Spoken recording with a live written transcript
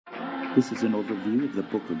This is an overview of the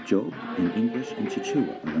Book of Job in English and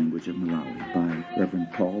Chichewa, a language of Malawi, by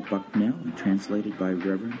Reverend Paul Bucknell and translated by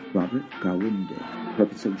Reverend Robert Gawinde. The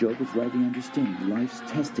purpose of Job is rightly understanding life's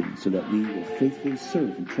testing so that we will faithfully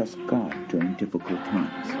serve and trust God during difficult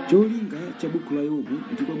times. Cholinga cha buku la Yobu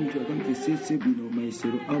ndiko munthu akamvetsetse bwino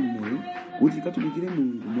mayesero a mmoyo kuti katumikire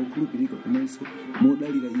Mulungu mokhulupirika komanso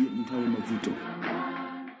modalira Iye mu nthawi ya mavuto.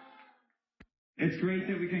 It's great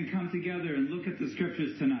that we can come together and look at the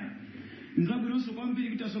scriptures tonight. One of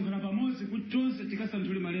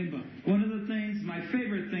the things, my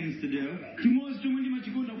favorite things to do,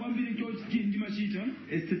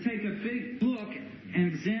 is to take a big look and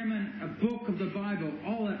examine a book of the Bible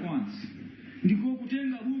all at once.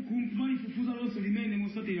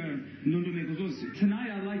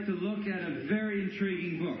 Tonight I'd like to look at a very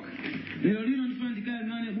intriguing book.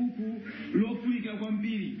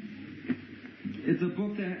 It's a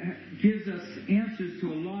book that gives us answers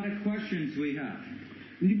to a lot of questions we have.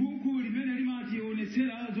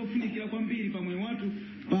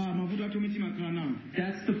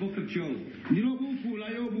 That's the book of Job.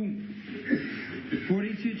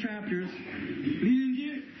 42 chapters.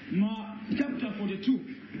 Chapter 42.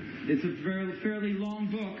 It's a fairly long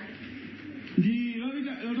book.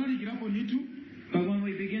 But when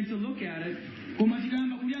we begin to look at it,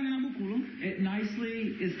 it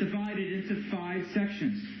nicely is divided into 5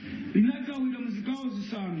 sections.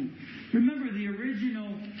 Remember, the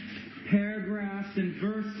original paragraphs and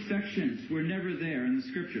verse sections were never there in the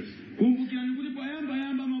scriptures.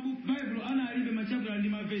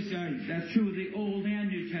 That's true of the Old and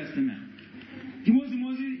New Testament.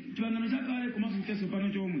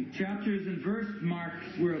 Chapters and verse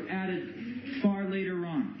marks were added far later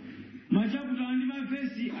on. So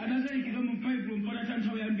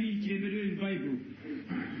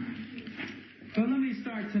let me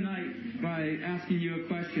start tonight by asking you a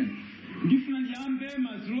question.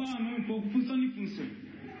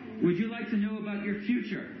 Would you like to know about your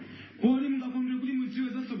future? Well,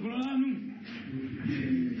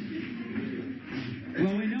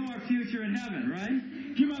 we know our future in heaven, right?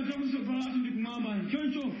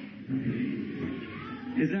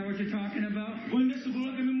 Is that what you're talking about?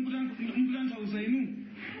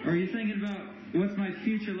 Or are you thinking about what's my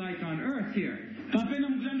future like on earth here? Some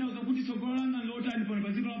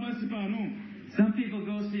people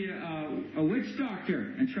go see a witch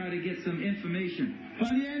doctor and try to get some information.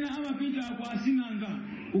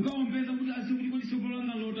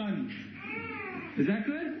 Is that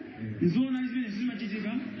good?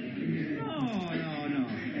 No.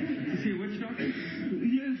 You see a witch doctor?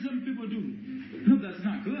 Yes, some people do. No, that's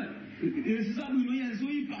not good.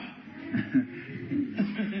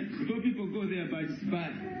 Some people go there, but it's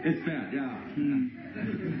bad. It's bad, yeah.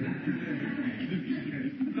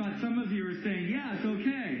 I thought some of you were saying, yeah, it's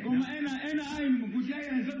okay. But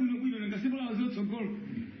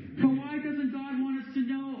why doesn't God want us to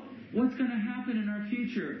know what's going to happen in our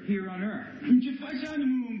future here on earth?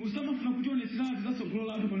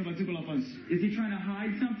 Is He trying to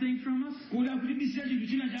hide something from us?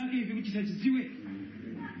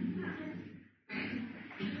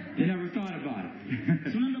 You never thought about it.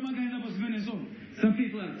 Some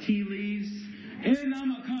people have tea leaves.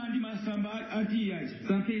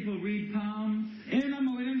 Some people read palms.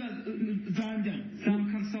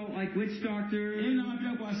 Some consult like witch doctors.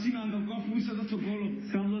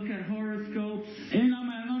 Some look at horoscopes.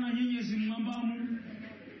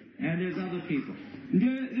 And there's other people.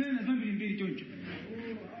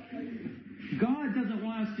 God doesn't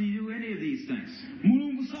want us to do any of these things.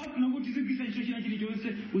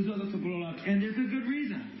 And there's a good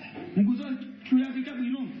reason.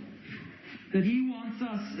 That He wants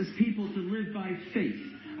us as people to live by faith.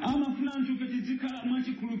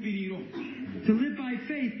 To live by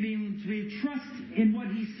faith means we trust in what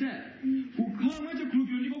He said.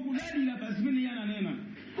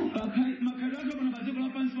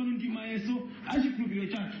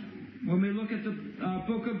 When we look at the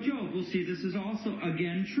book of Job, we'll see this is also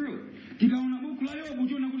again true.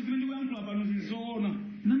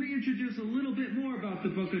 Let me introduce a little bit more about the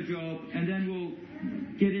book of Job, and then we'll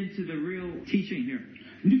get into the real teaching here.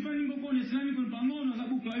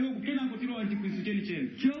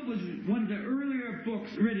 Job was one of the earlier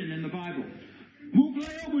books written in the Bible.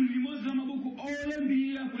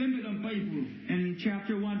 In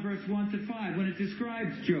chapter 1, verse 1 to 5, when it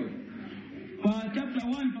describes Job, chapter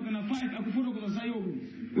 1 pakana 5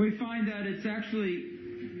 we find that it's actually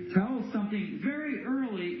tells something very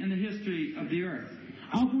early in the history of the earth.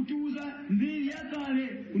 He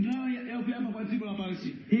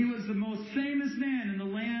was the most famous man in the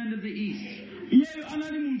land of the East.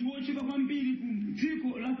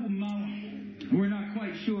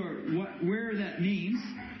 where that means.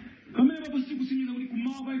 Pamene papo sikusimiza kuti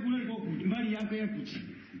kumawa baibulo liko mbali yake yakuti.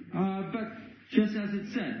 But just as it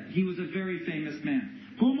said, he was a very famous man.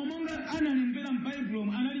 Koma monga analembera m'baibulo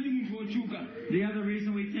analidi munthu wochuka. The other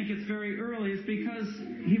reason we think it's very early is because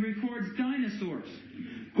he records dinosaurs.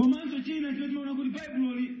 Komanso china chinotiona kuti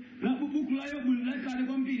baibulo la buku la Yobu lakale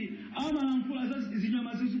kwambiri amalankhula za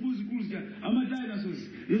zinyama zazikulu zija ama dinosaurs.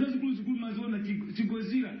 Zazikulu maziona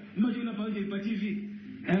chigozira machiona pa TV.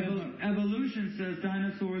 Evolution says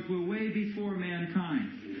dinosaurs were way before mankind.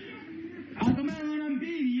 Akamana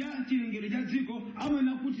mbiri ya chilengedwe cha dziko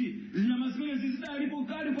amana kuti zinyama zimene zidalipo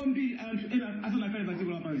kale kwambiri anthu ena asanakale pa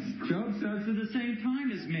dziko lapansi. Job says at the same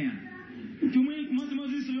time as man. Chomwe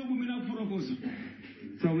kumazimaziso yokumena kufotokoza.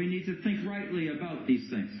 So we need to think rightly about these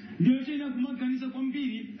things. Ndiyo chena kumaganiza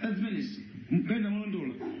kwambiri azimenezi mkaenda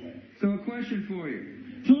mulondola. So a question for you.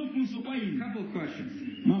 Tofunso kwa inu. Couple of questions.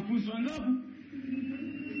 Mafunso angapo.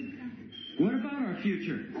 What about our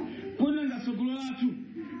future? Kona ngasogolo latu.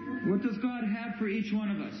 What does God have for each one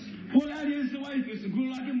of us? Kona aliyense waife sogolo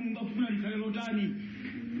lake Mulungu akufuna likhale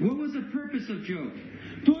lotani. What was the purpose of Job?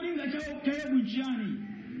 Tolinga cha Yobu nchiyani.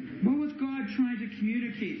 What was God trying to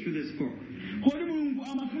communicate through this book? Kodi Mulungu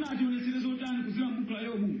amafuna ationesere zotani kuzira m'buku la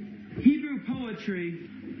Yobu. Hebrew poetry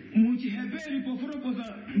Muchiheberi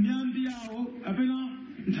pofotokoza myambi yawo apena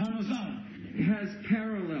nthano zawo. has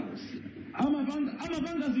parallels.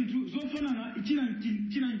 Amapanga zinthu zofanana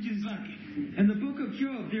china nchizake. In the book of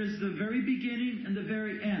Job, there's the very beginning and the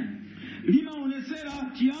very end.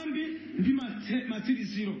 Limaonesera chiyambi ndi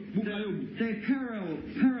matsiriziro buku la Yobu. They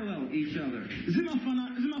parallel each other.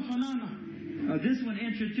 Zimafanana. This one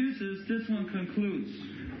introduces, this one concludes.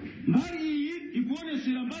 Mbali iyi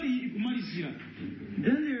ikuonesera, mbali iyi ikumalizira.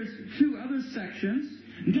 Then there's two other sections,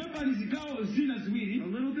 Ndepali zigawo zina ziwiri, a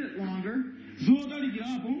little bit longer.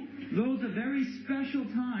 zotalikirapo. Those are very special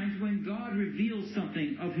times when God reveals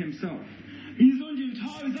something of himself. Izo ndi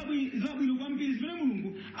nthawi zabwino kwambiri zimene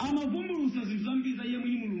Mulungu amavumbulutsa zinthu zambiri za iye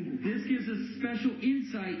mwini Mulungu. This gives us special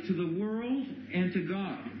insight to the world and to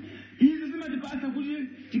God. Izi zimatipatsa kuti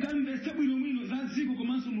tikamvetse bwino mwino za dziko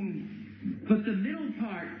komanso Mulungu. But the middle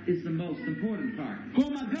part is the most important part.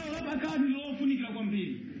 Koma gawo lapakati ndi lofunikira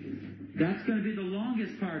kwambiri. That's going to be the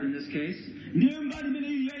longest part in this case. Ndiye mbali imene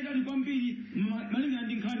ili yayitali kwambiri malingana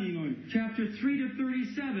ndi nkhani inoyo. Chapter 3 to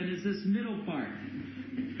 37 is this middle part.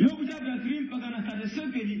 Yobu chapter 3 mpaka na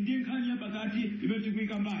 37 ndiye nkhani yapakati imene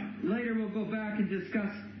tikuyika mbali. Later we'll go back and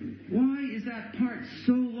discuss why is that part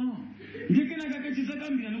so long. Ndiye kenaka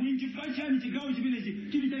kachizakambira nokuti nchifukwa chani chigawo chimenechi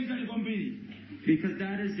chili chayitali kwambiri. Because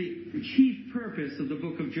that is the chief purpose of the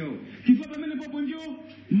book of Job. Chifukwa pamene popo ndiyo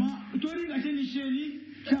cholinga chenicheni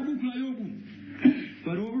cha buku la Yobu.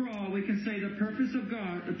 But overall, we can say the purpose of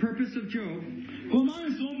God, the purpose of Job,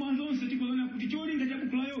 Komanso mwanzonse tikuona kuti cholinga cha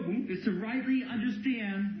buku la Yobu is to rightly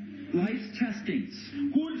understand life's testings,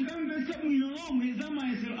 kuti tikamvetse bwino lomwe za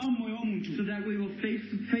mayesero a moyo wa munthu. so that we will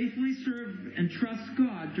faithfully serve and trust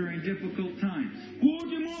God during difficult times.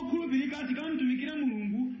 Kuti mokhulupirika tikamtumikire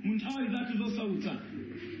Mulungu mu nthawi zathu zosautsa.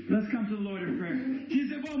 Let's come to the Lord in prayer.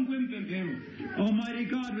 Tize kwa mkwe mpemphero. Almighty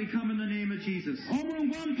God, we come in the name of Jesus. O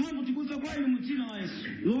Mulungu wamphamvu tikuza kwa inu mu dzina la Yesu.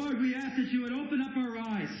 Lord, we ask that you would open up our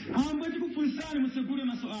eyes, Ambuye tikufunsani musegule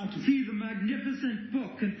maso athu. see the magnificent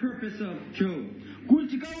book and purpose of Job. Kuti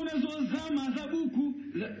tikaone zozama za buku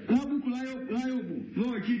la Yobu.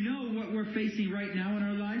 Lord, you know what we're facing right now in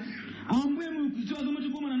our lives. Ambuye mukuziwa zomwe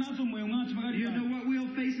tikumana nazo moyo mwathu pakati You know pano. what we'll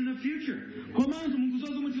face in the future. Komanso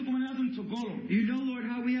mukuziwa zomwe tikumana nazo mtsogolo. You know, Lord,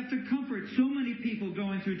 how we have to comfort so many people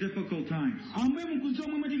going through difficult times. Ambuye mukuziwa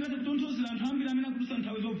momwe tingathe kutonthozera anthu ambiri amene akudusa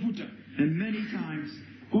nthawi zovuta. And many times,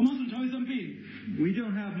 Komanso nthawi zambiri we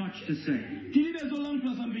don't have much to say. tilibe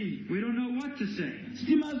zolankhula zambiri. We don't know what to say.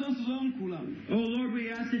 Sitimazonso zolankhula. Oh, Lord, we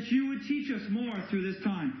ask that you would teach us more through this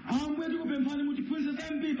time. Ambuye tikupemphani mutiphunzitse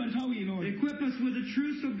zambiri pa nthawi inoyi. Equip us with the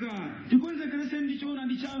truths of God, Tikonzekerese ndi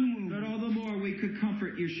choonadi chanu that Mulungu. all the more we could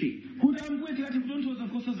comfort your sheep. Kuti Ambuye tikathe kutonthoza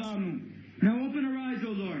nkhosa zanu. Now open our eyes,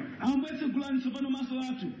 O Lord. Ambuye tsegulani tsopano maso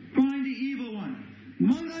athu. Find the evil one,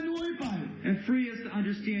 Mangani woyipayo. and free us to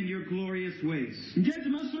understand your glorious ways. Ndiye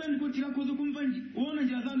timasuleni kuti tikakhoza kumva kuona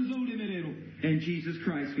njira zanu za ulemerero. In Jesus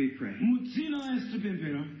Christ we pray. Mu dzina la Yesu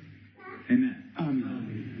tipemphera. Amen.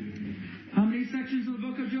 Amen. How many sections of the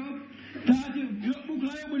book of Job? Tati buku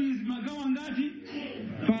la Yobu lili magawo angati?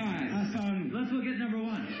 5. Asanu. Let's look at number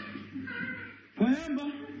 1.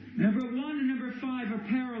 Poyamba Number 1 and number 5 are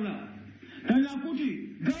parallel. tanya kuti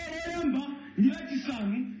gawo loyamba ndi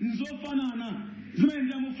lachisanu nzofanana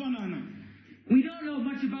zimayendera mofanana. We don't know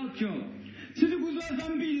much about Job. Sitikuziwa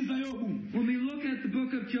zambiri za Yobu. When we look at the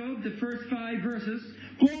book of Job, the first 5 verses,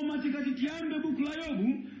 Koma tikati tiyambe buku la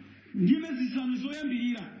Yobu ndime zisanu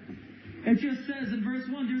zoyambirira. It just says in verse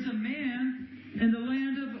 1, there's a man in the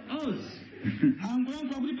land of Uz.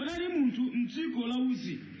 Angolankhula kuti panali munthu m'dziko la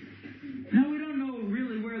Uzi. Now we don't know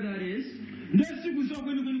really where that is. Ndesikuziwa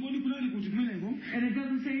kwenikweni kodi kunali kuti kumeneko. And it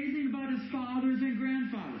doesn't say anything about his fathers and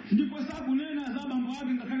grandfathers. Ndipo sakunena za abambo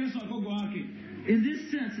ake ngakhalenso agogo ake. In this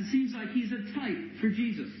sense, it seems like he's a type for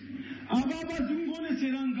Jesus. Ababa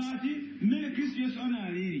zikungoonetsera ngati mmene Khristu Yesu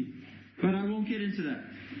analili. But I won't get into that.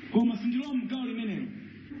 Koma sindilowa mgawo limenelo.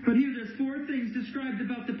 But here there's 4 things described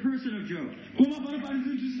about the person of Job. Koma pano pali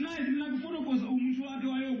zinthu zinayi zimene akufotokoza umunthu wake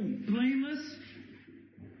wa Yobu. Blameless,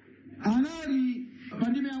 Anali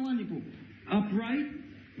pandime ya 1 ipo. upright,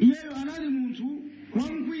 Iyeyo anali munthu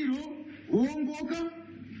wangwiro, wowongoka,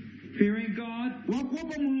 fearing God,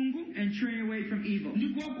 wakuopa Mulungu, and turning away from evil.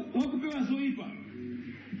 ndi wakupewa zoyipa.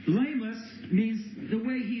 Blameless means the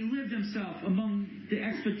way he lived himself among the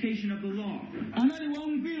expectation of the law. Anali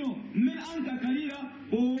wangwiro mmene ankakhalira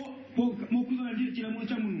mokuzana ndi chilamulo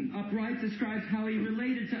cha Mulungu. Upright describes how he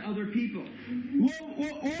related to other people.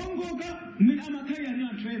 Wowongoka mmene amakhalira ndi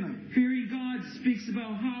anthu ena. Fearing God speaks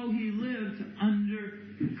about how he lived under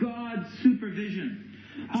God's supervision.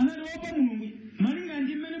 Anali wopa Mulungu malinga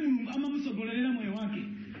ndi mmene Mulungu amamutsogolera moyo wake.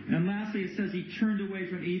 And lastly, it says he turned away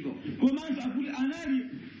from evil. Komanso akuti anali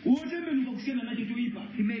wotembenuka kusiyana nacho choyipa.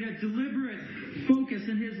 He made a deliberate focus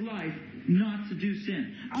in his life not to do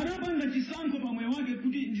sin, Anapanga chisankho pa moyo wake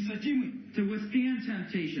kuti ndisachimwe, to withstand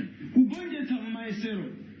temptation. kugonjetsa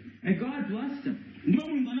mayesero. And God blessed him. Ndipo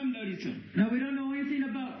Mulungu anamudalitsa. Now, we don't know anything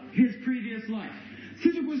about his previous life.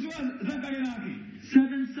 Sitikuziwa za kale lake.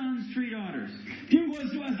 7 sons, 3 daughters.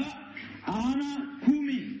 Tingoziwa za ana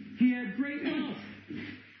 10. He had great wealth.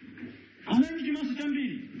 Anali chimaso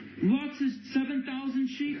chambiri. Lots of 7,000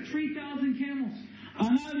 sheep, 3,000 camels.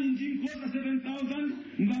 Anali ndi nkhosa 7,000,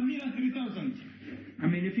 ngamira 3,000. I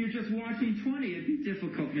mean, if you're just watching 20, it'd be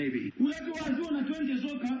difficult maybe. Ulati waziona 20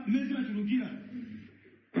 zokha mmene zimachulukira.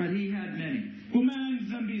 But he had many. Koma anali ndi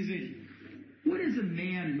zambiri zedi. What is a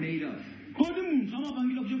man made of? Kodi munthu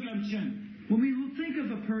amapangidwa kuchokera mchiyani? When we think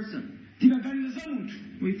of a person, Tikaganiza za munthu,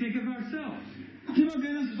 we think of ourselves.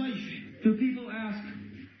 timaganiza za ife. So people ask,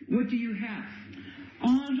 what do you have?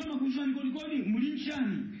 Anthu amakufunsani kodi muli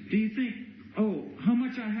nchiyani? Do you think, oh, how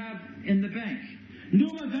much I have in the bank?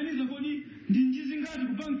 Ndiwo maganiza kodi ndi njizi ngati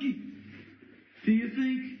ku banki? Do you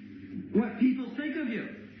think what people think of you?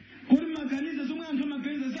 Kodi maganiza zomwe anthu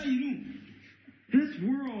amaganiza za inu? This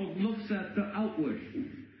world looks at the outward.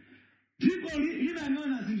 Dziko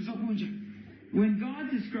limayang'ana zinthu zakunja. When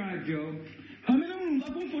God described Job, Pamene Mulungu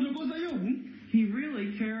akumufotokoza Yobu, he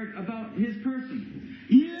really cared about his person.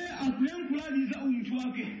 iye akuyankhuladi za umunthu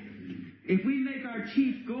wake. If we make our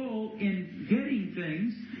chief goal in getting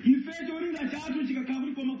things, Ife cholinga chathu chikakhala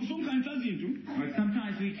kuti koma kusonkhanitsa zinthu, or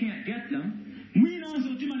sometimes we can't get them,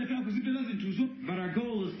 mwinanso timalekera kuzipeza zinthuzo, but our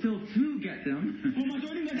goal is still to get them. koma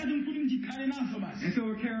cholinga chathu nkuti ndikhale nazo basi. And so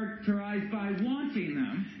we're characterized by wanting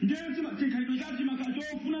them. Ndiye chikhalidwe chathu chimakhala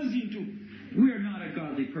chofuna zinthu. We are not a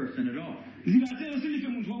godly person at all. Zikatero sindife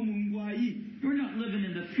munthu wa Mulungu ayi. We're not living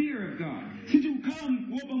in the fear of God. Sitikukhala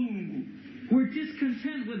mkuopa Mulungu. We're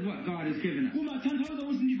discontent with what God has given us. Kuma tanthauza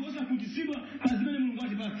kuti ndikosakutitsidwa pa zimene Mulungu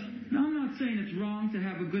atipatsa. Now, I'm not saying it's wrong to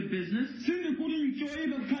have a good business, Sindikuti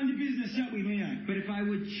nchoyipa kukhala ndi business yabwino yayi. but if I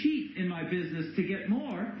would cheat in my business to get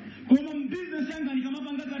more, Koma mbusiness yanga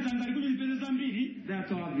ndikamapanga katangale kuti ndipeze zambiri,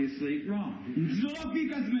 that's obviously wrong.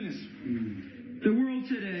 ndizolakwika zimenezo. The world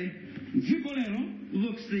today Dziko lero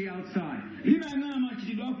looks the outside. limayang'ana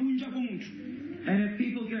machitidwe akunja kwa munthu. And if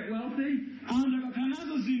people get wealthy, Anthu akakhala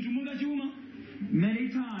nazo zinthu monga chuma, many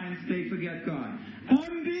times they forget God.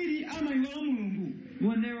 ambiri amayiwala Mulungu.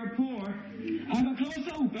 When they were poor, Akakhala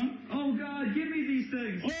osauka, oh God, give me these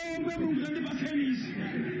things. mbe Mulungu tandipatseni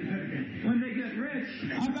izi. When they get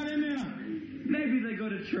rich, Akalemera, maybe they go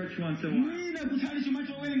to church once in a while. mwina kuthali chuma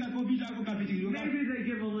chowerenga kopitako kapitiliro. Maybe they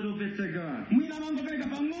give a little bit to God. Mwina mangopereka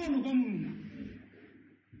pang'ono kwa Mulungu.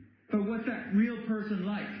 But what's that real person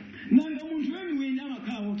like? Nanga munthu weniweni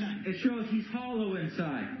amakhala otani. It shows he's hollow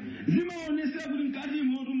inside. Zimaonesera kuti mkati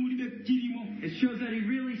mwotu mulibe chilimo. It shows that he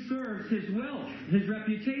really serves his wealth, his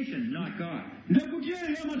reputation, not God. Ndekuti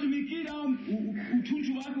iye amatumikira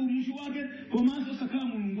uthunthu wake, umunthu wake, komanso sakhala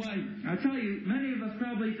Mulungu ayi. I'll tell you, many of us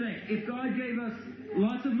probably think if God gave us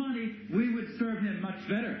lots of money, we would serve him much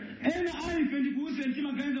better. Ena alife ndikuwuse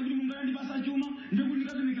timaganiza kuti Mulungu anandipasa chuma, ndekuti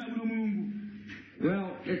ndikatumikira bwino Mulungu.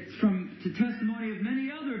 Well, it's from the testimony of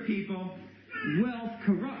many other people, wealth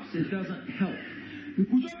corrupts, it doesn't help.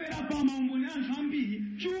 Kuchokera pa maumboni anthu ambiri,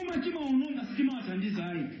 chuma chimaononga sichimawathandiza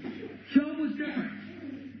ayi. Job was different.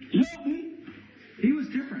 Yobu He was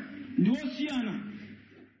different. ndi osiyana.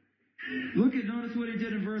 Notice what he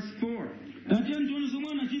did in verse 4. Tatiyeni tione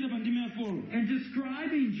zomwe anachita pa ndime ya 4. And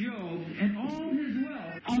describing Job and all his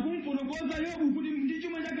wealth, Akumfotokoza Yobu kuti ndi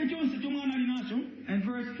chuma chake chonse chomwe anali nacho. and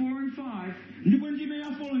verse 4 and 5, Ndipo ndime ya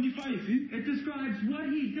 4 ndi 5 it describes what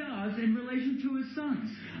he does in relation to his sons.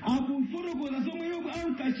 akufotokoza zomwe Yobu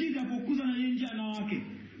ankachita pokuzana iye ndi ana wake.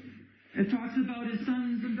 It talks about his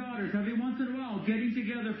sons and daughters every once in a while getting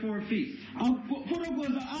together for a feast.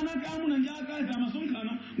 Akufotokoza ana amuna ndi akazi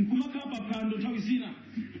amasonkhana nkumakhala pa phwando nthawi zina.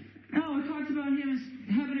 Now it talks about him as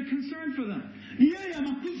having a concern for them. Iyeyo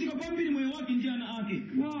amakhudzika kwambiri moyo wake ndi ana ake.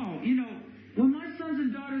 Wow, when my sons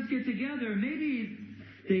and daughters get together, maybe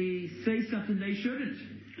they say something they shouldn't.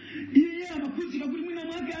 Iye amakhudzika kuti mwina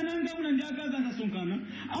mwake ana anga amuna ndi akazi akasonkhana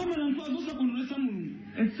amalankhula zosakondweretsa Mulungu.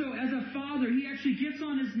 And so as a father, he actually gets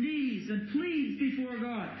on his knees and pleads before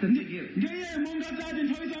God to forgive. Ndiye monga tate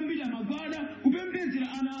nthawi zambiri amagwada kupembedzera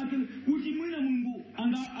ana ake kuti mwina Mulungu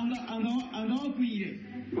angawakwiyire.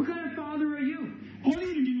 What kind of father are you?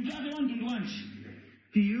 Kodi ndinu tate wa mtundu wanji?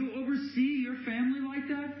 Do you oversee your family like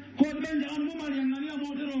that? Kodi banja lanu mumaliyang'anira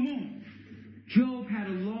moteromo? Job had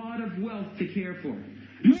a lot of wealth to care for,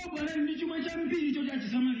 Yobu anali ndi chuma chambiri choti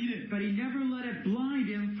achisamalire. but he never let it blind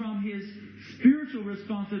him from his spiritual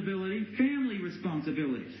responsibility, family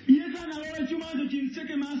responsibilities. Iye sanalole chumacho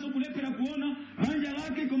chimtseke maso kulephera kuona banja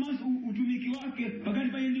lake komanso utumiki wake pakati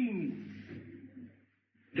pa iye ndi Mulungu.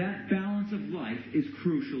 That balance of life is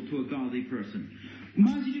crucial to a godly person.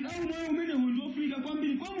 Machitidwe a umoyo umenewo ndi ofunika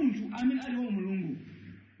kwambiri kwa munthu amene ali wa Mulungu.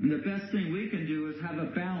 And the best thing we can do is have a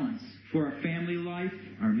balance for our family life,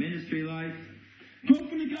 our ministry life,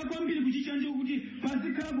 Tofunikira kwambiri kuchicha nje kuti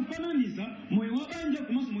pazikhala kufananiza moyo wa banja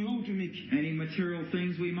komanso moyo wa utumiki. any material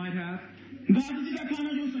things we might have, Ngati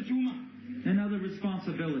titakhala nacho chuma and other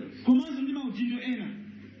responsibilities. komanso ndi maudindo ena.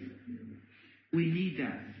 We need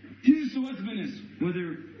that. Tizisowa zimenezo.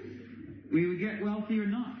 Whether we would get wealthy or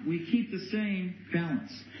not, we keep the same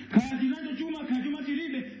balance. Kaya tinacho chuma kaya chuma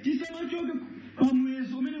tilibe tisamachoke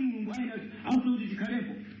pamuyezo umene Mulungu afuna kuti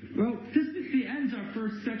tikhalepo. Well, this ends our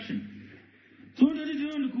first section. Sonde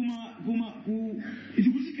titione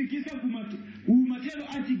tikutifikisa kumatero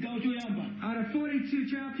a chigawo choyamba. Out of 42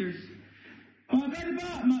 chapters, Pakati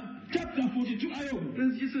pa chapter 42 a Yobu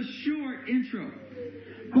this is just a short intro.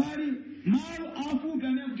 pali malo afupi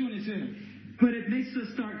amene akutionesera. But it makes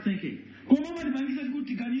us start thinking, Koma matipangisa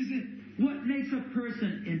kuti tiganize. what makes a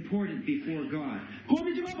person important before God?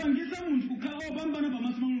 Kodi chimapangisa munthu kukhala wopambana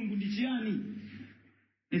pamaso pa Mulungu ndi chiyani?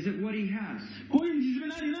 Is it what he has? Kodi ndi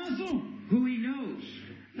zimene ali nazo? Who he knows?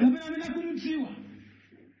 Kapena amene akumudziwa?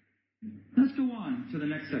 Let's go on to the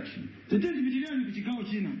next section. Tete tipitireni ku chigawo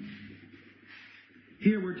china.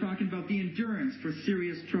 Here we're talking about the endurance for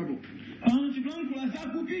serious trouble. Pano tikulankhula za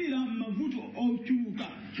kupirira m'mavuto ochuluka.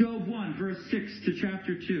 Job 1, verse 6 to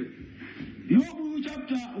chapter 2. Yobu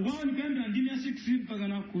chapter 1 kuyambira ndime ya 6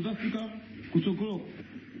 mpakana kuzafika kutsogolo.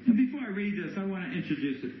 And before I read this, I want to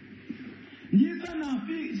introduce it. Ndiye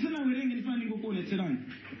sanawerenge ndifuna ndingokuonetserani.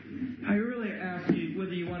 I really ask you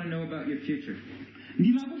whether you want to know about your future.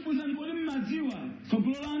 Ndinakufunsani kodi mmadziwa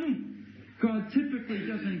tsogolo lanu? God typically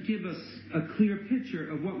doesn't give us a clear picture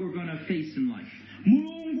of what we're going to face in life.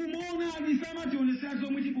 Mulungu mona adisamationesera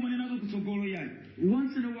zomwe tikumane nazo kutsogolo yani.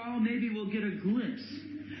 Once in a while, maybe we'll get a glimpse.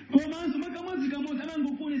 Komanso makamodzi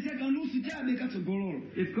anangokuonesera kanusu chabe katsogololo.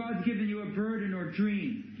 If God's given you a burden or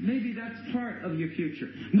dream, maybe that's part of your future.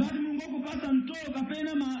 Ngati Mulungu akupasa mtolo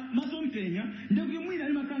kapena masomphenya ndikuti mwina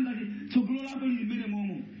limakhala ngati tsogolo lako lili mmene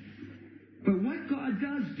momo. But what God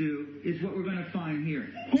does do is what we're going to find here.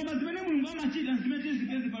 Koma zimene Mulungu amachita zimene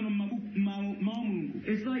tizipeze pano m'mawu Mulungu.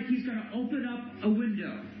 It's like He's going to open up a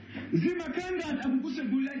window, Zimakhala ngati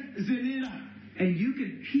akukusegulira zenera. and you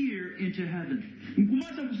can peer into heaven.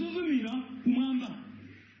 Nkumata kusuzumira kumwamba.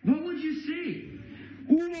 What would you see?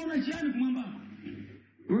 Umaona chiyani kumwamba?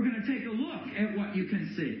 We're going to take a look at what you can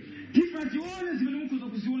see. Tifuna tione zimene mukhoza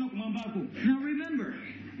kuziona kumwambako. Now remember,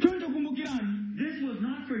 Choncho kumbukirani. this was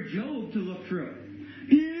not for Job to look through.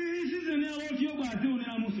 Iyi si zenera loti Yobu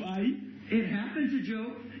azioneramonso ayi. It happened to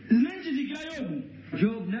Job. Zinachitikira Yobu.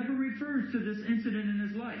 Job never refers to this incident in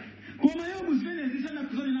his life. Koma Yobu zimenezi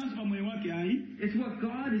sanakuzane nazo pa moyo wake ayi. It's what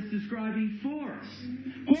God is describing for us.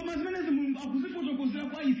 Koma zimenezi Mulungu akuzifotokozera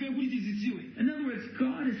kwa ife kuti tizidziwe. In other words,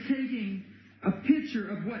 God is taking a picture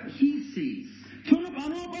of what He sees. Tsono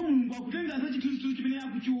panopa Mulungu akutenga za chithunzithunzi chimene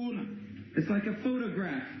akuchiona. It's like a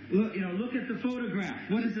photograph. Look at the photograph.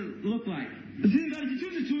 What does it look like? Zingati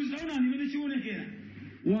chithunzithunzi taonani imene chionekera.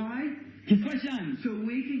 Why? Chifukwa chani? So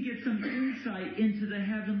we can get some insight into the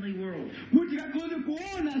heavenly world. Kuti kakhoze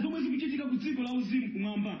kuona zomwe zikuchitika ku dziko la uzimu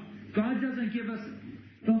kumwamba. God doesn't give us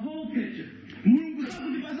the whole picture. Mulungu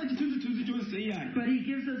sakutipasa chithunzithunzi But he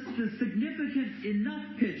gives us the significant enough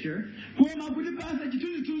picture koma kutipasa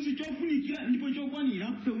chithunzithunzi chofunikira ndipo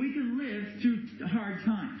chokwanira so we can live through hard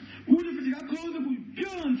times. kuti tikakhoze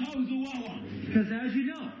kupyola nthawi zowawa. Because as you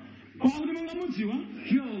know, pakuti monga mudziwa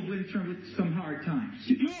Job went through some hard times.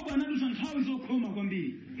 Yobu anadusa nthawi zokhoma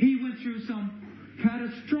kwambiri. He went through some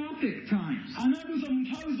catastrophic times. Anadusa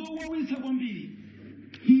nthawi zowawitsa kwambiri.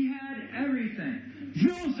 He had everything,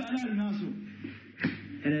 Zonse anali nazo.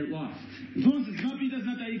 and it lost. Zonse zinapita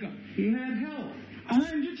zinatayika. He had health,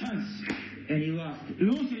 Anali ndi thanzi. and he lost it.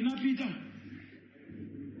 Lonse linapita.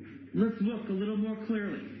 Let's look a little more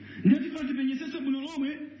clearly. Ndiyetifa tipenyesese bwino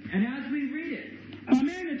lomwe And as we read it,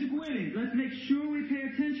 pamene tikuwerenga. let's make sure we pay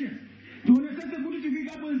attention. Tionesese kuti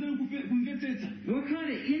tikuyikapo nzeru kumvetsetsa. What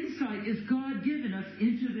kind of insight is God giving us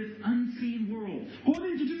into this unseen world?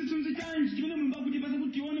 Kodi chithunzithunzi chanji chimene Mulungu akutipasa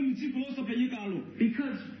kuti tione mu dziko losapenyekalo.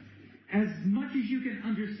 Because as much as you can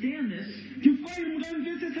understand this, Chifukwa inu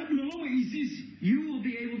mutamvetsetsa bwino lomwe izizi. you will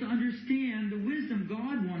be able to understand the wisdom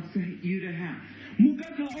God wants you to have.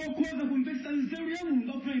 Mukakhala okhoza kumvetsetsa nzeru ya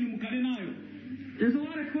Mulungu afuna inu mukhale nayo. There's a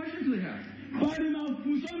lot of questions we have. Pali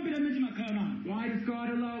mafunso ambiri amene timakhala nawo. Why does God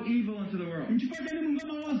allow evil into the world? Nchifukwa chani Mulungu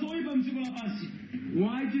amalola zoyipa mdziko lapansi.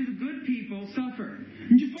 Why do the good people suffer?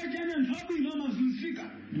 Nchifukwa chani anthu abwino amazunzika.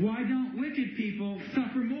 Why don't wicked people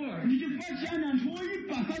suffer more? Nchifukwa chani anthu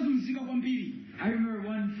oyipa asazunzika kwambiri. I remember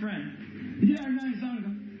one friend, Ndiye alinaye zanga.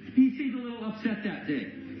 he seemed a little upset that day.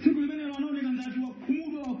 Tsiku limenelo anaoneka ngati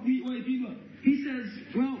wakhumudwa wayipidwa. He says,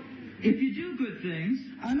 well, if you do good things,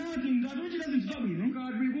 Anati ngati uchita zinthu zabwino,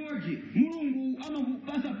 God rewards you. Mulungu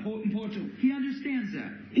amakupasa mphoto. He understands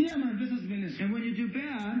that. Iye amamvetsa zimenezo. And when you do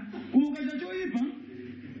bad, Koma ukachita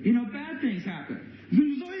choyipa, bad things happen.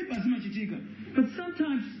 zinthu zoyipa zimachitika. But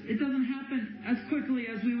sometimes it doesn't happen as quickly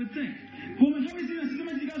as we would think. Koma nthawi zina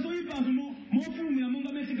sizimachitika zoyipazo mofulumira monga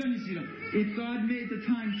amene tiganizira. If God made the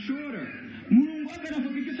time shorter, Mulungu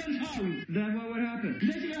akanafupikisa nthawi. then what would happen?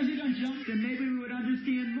 Ndiye chikanachita njira. Then maybe we would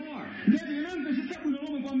understand more. Ndiye tikanamvetsetsa bwino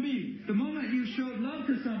lomwe kwambiri. The moment you showed love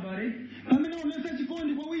to somebody, Pamene unesa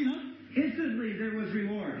chikondi kwa wina, instantly there was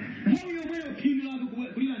reward. nthawi yomweyo phindu lako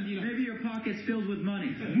kulilandira. Maybe your pockets filled with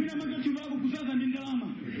money. Mwina maketu lako kuzaza ndi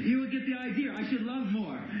ndalama. You would get the idea, I should love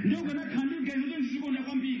more. Ndiye ukanakhandika izo ndizikonda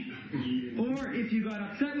kwambiri. Or if you got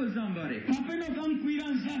upset with somebody, Kapena ukamkwira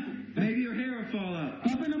nzako. maybe your hair would fall out.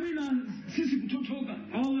 Kapena mwina sisi kuthothoka.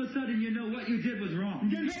 All of a sudden you know what you did was wrong.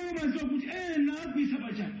 Ndiye nthawi umaziwa kuti nakwisa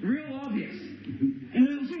pacha. Real obvious.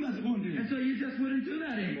 Usungazikonde. And so you just wouldn't do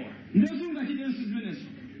that anymore. Ndiye usungachitenso zimenezo.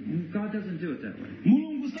 God doesn't do it that way.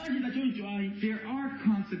 Mulungu sachita choncho ayi. There are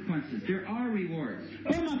consequences. There are rewards.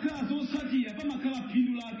 Pamakhala zotsatira, pamakhala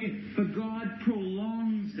phindu lake. But God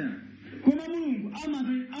prolongs them. Koma Mulungu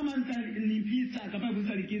amazalimbisa kapena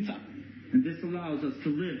kuzalikitsa. And this allows us to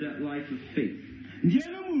live that life of faith.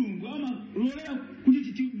 Ndiyena Mulungu amalolera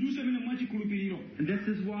kuti tiduse mene mwachikhulupiriro. And this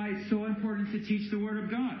is why it's so important to teach the Word of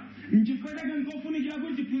God. Nchifukwa chake nkofunikira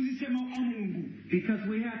kuti tiphunzitse mawu a Mulungu. Because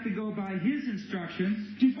we have to go by His instructions,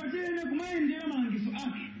 Chifukwa chene kumayendera malangizo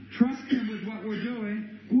ake. trust Him with what we're doing,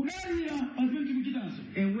 Kudalira pa zimene tikuchitazo.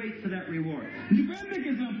 and wait for that reward.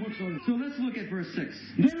 Ndikuyembekezera mphotolo. So let's look at verse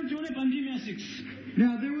 6. Ndeno tione pa ndime ya 6.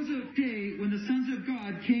 Now there was a day when the sons of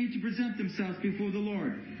God came to present themselves before the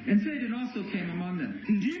Lord, and Satan also came among them.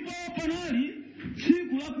 Ndipo panali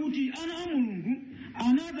tsiku lakuti ana a Mulungu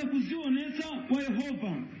anadza kuzionetsa kwa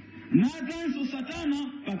Yehova. Nadzanso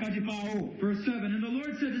Satana pakati pawo. Verse 7, and the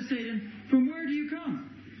Lord said to Satan, from where do you come?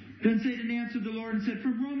 Then Satan answered the Lord and said,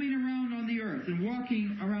 from roaming around on the earth and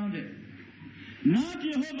walking around it.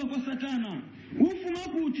 Nati Yehova kwa Satana, ufuna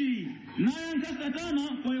kuti? Nayankha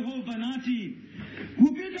Satana kwa Yehova nati,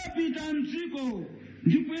 kupita mdziko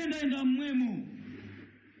ndikuyendayenda mmwemo.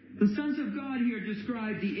 The sons of God here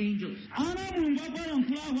describe the angels. Ana a Mulungu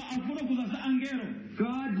akulankhulawa akufotokoza za angelo.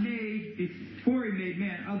 God made, before He made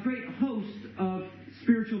man, a great host of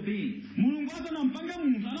spiritual beings. Mulungu asanampanga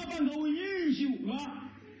munthu anapanga unyinji wa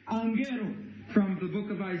angelo. From the book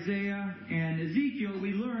of Isaiah and Ezekiel,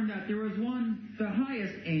 we learn that there was one, the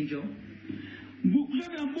highest angel,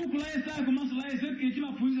 Kuchokera m'buku la Yesaya komanso la Ezekiel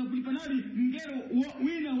timaphunzira kuti panali mngelo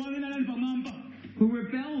wina wamene anali pamwamba. who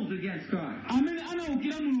rebelled against God. Amene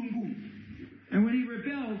anawukira Mulungu. And when he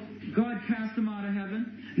rebelled, God cast him out of heaven,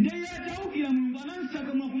 Ndiye iye atawukira Mulungu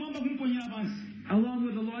anansaka kumwamba kumponyera pansi. along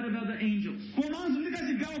with a lot of other angels. Komanso ndi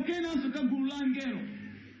kachigawo kenanso ka gulu la angelo.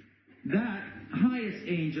 That highest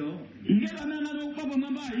angel Ngelo amene anali kupapa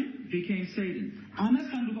mwambayi became Satan.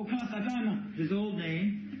 anasanduka kukhala Satana. His old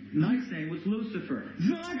name, nice name, was Lucifer.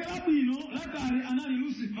 Dzina lake labwino lakale anali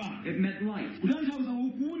Lucifer. It meant light. Kutanthauza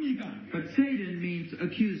kuwunika. But Satan means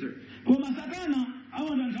accuser. Koma Satana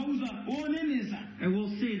amatanthauza onenesa. And we'll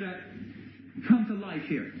see that come to life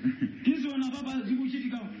here. Tizoona papa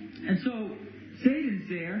zikuchitika. And so Satan's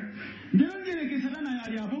there Ndiyongereke Satana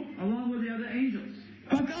yali apo along with the other angels.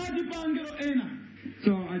 pakati pa angelo ena.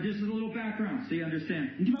 So just a little background so you understand.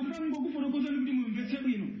 Ndimafuna ngokufotokozani kuti mumvetse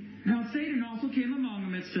bwino. Now Satan also came among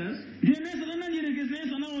them, it says. Ndiyene Satana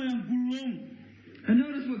njerekezesa nawo ya mgulu lomwe. And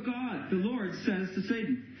notice what God, the Lord, says to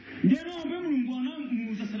Satan. Ndiyeno ambe Mulungu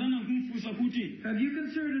anamuwuza Satana kumfunsa kuti Have you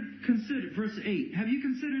considered, verse 8, have you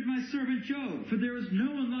considered my servant Job? For there is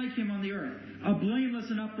no one like him on the earth, a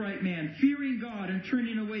blameless and upright man, fearing God and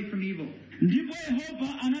turning away from evil. ndipo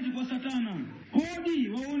Yehova anati kwa Satana, kodi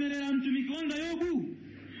waonerera mtumiki wanga Yobu?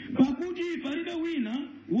 Pakuti palibe wina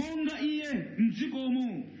wonga iye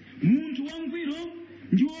m'dzikomo, munthu wangwiro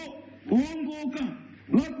ndiwo wongoka,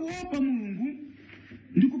 wakuopa Mulungu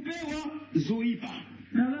ndi kupewa zoyipa.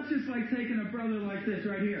 Now that's just like taking a brother like this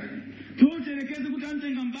right here. Tocherekeze kuti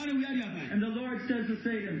amtenga mbale uyali apa. And the Lord says to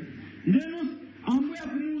Satan, Ndeno ambuye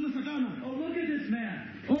akumuwuza Satana, oh, look at this man.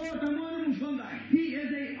 tamwana munthu wanga. He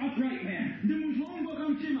is a upright man. Ndi munthu wongoka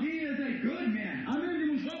mtima. He is a good man. Amene ndi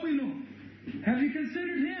munthu wabwino. Have you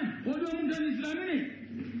considered him? Kodi wamuganizira amene?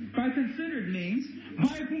 By considered means,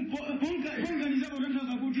 Bai ponganiza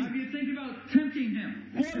potanthauza kuti have you think about tempting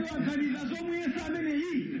him? kodi waganiza zomuyesa amene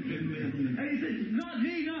iyi. And he says, not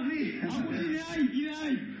me, not me. Akuti ine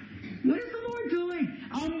ayi. What is the Lord doing?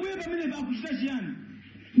 Ambuye pamene pakuchita chiyani?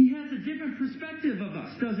 He has a different perspective of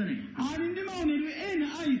us, doesn't he? Ali ndi maonedwe ena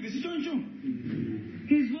aife si choncho.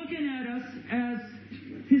 He's looking at us as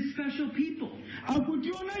his special people.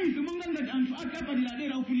 Akutiona ife monga ngati anthu ake apadera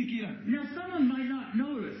dera ofunikira. Now, someone might not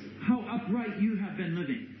notice how upright you have been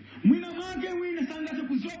living. Mwina mwake wina sangathe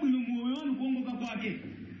kudziwa bwino moyo wanu kuongoka kwake.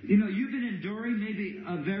 You know, you've been enduring maybe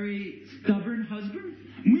a very stubborn husband.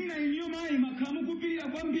 Mwina inyo mayi makhala mukupirira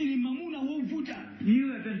kwambiri mamuna wovuta.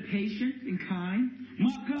 You have been patient and kind.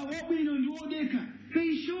 Makhala wabwino ndi wodeka.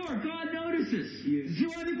 Be sure God notices.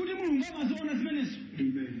 Ziwani kuti Mulungu amaziona zimenezo.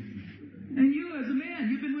 And you as a man,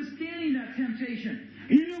 you've been withstanding that temptation.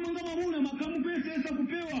 Inyo monga mamuna makhala mukuyesesa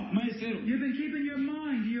kupewa mayesero. You've been keeping your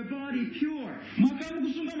mind and your body pure. Makhala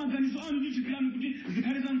mukusunga maganizo anu ndi thupi lanu kuti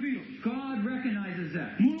zikhale zangwiro. God recognizes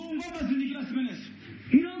that. Mulungu amazindikira zimenezo.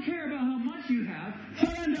 He don't care about how much you have.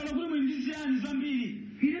 Samadandala kuti muli ndi ziyani zambiri.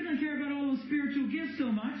 He doesn't care about all those spiritual gifts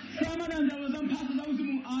so much. Samadandala za mphatso za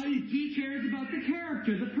uzimu ayi. He cares about the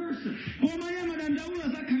character, the person. Koma iye amadandawula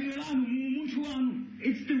za khalidwe lanu mu munthu wanu.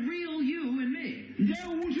 It's the real you and me. Ndiye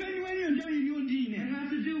umunthu weniweniyo ndiye iniyo ndi It ine. has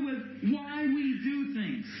to do with why we do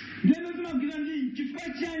things. Ndiyeno zimagwira ndi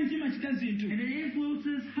chifukwa chani timachita zinthu. And it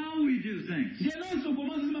influences how we do things. Ndiyenonso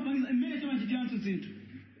komanso zimapangisa mmene timachitiranso zinthu.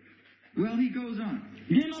 Well, he goes on.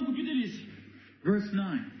 Ndiyeno akupitiriza. Verse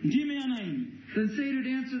 9. Ndime ya 9. Then Satan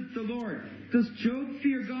answered the Lord, does Job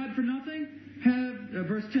fear God for nothing?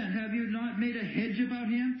 Verse 10, have you not made a hedge about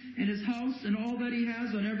him and his house and all that he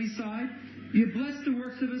has on every side? You blessed the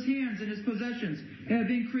works of his hands, and his possessions have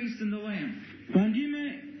increased in the land.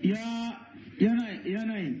 Pandime ya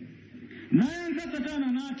 9. Nayanka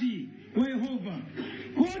Satana nati kwa Yehova,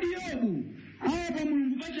 kodi Yobu aopa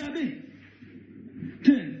Mulungu pachabe?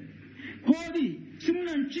 10. Kodi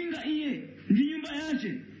simunamchinga iye ndi nyumba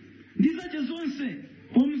yace ndi zace zonse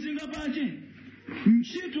pomzinga pace,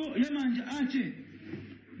 ntchito ya manja ace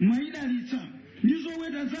mwayidalitsa ndi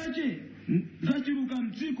zoweta zace zachiruka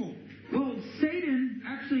mdziko. Well, Satan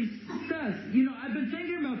actually says, you know, I've been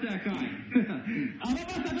thinking about that guy.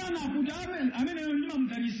 Ababa Satana akuti amene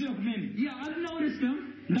ndimamudalisira kumene. Yeah, I've noticed him.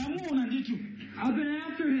 Ndamuona ndithu. I've been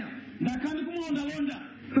after him. Ndakandi kumulondalonda.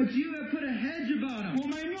 But you have put a hedge about him.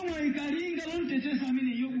 Koma inyo mwayikalinga lontetesa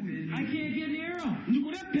amene Yobu. I can't get near him.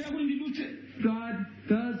 Ndikulephera kuti ndidutse. God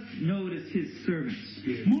does notice his servants.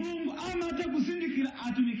 Mulungu amatha kuzindikira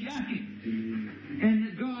atumiki ake.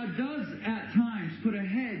 And God does at times put a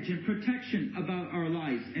hedge and protection about our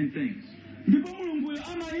lives and things. Ndipo Mulunguyo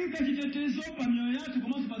amayika chitetezo pa mioyo yathu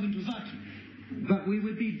komanso pa zinthu zathu. But we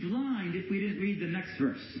would be blind if we didn't read the next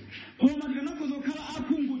verse. Koma tikanakhoza kukhala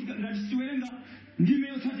akhungu ngati siwerenga ndime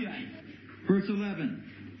yotsatirayi. Verse 11.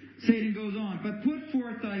 Satan goes on, but put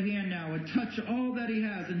forth thy hand now and touch all that he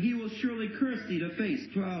has, and he will surely curse thee to face.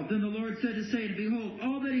 12. Then the Lord said to Satan, behold,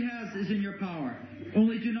 all that he has is in your power.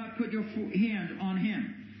 Only do not put your hand on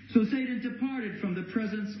him. So Satan departed from the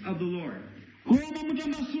presence of the Lord. Koma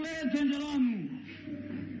mutambasule dzanja lanu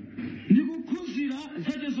ndikukhuzira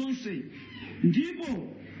zace zonse,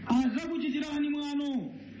 ndipo azakuchitirani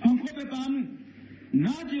mwano pa nkhope panu.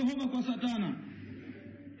 Nati Yehova kwa Satana,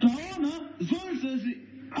 taona zonsezi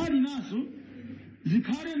ali nazo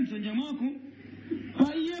zikhale mdzanja mwako,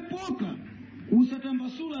 pa iye poka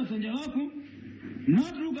usatambasula dzanja lako,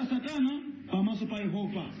 natuluka satana pamaso pa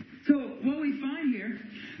Yehova. So what we find here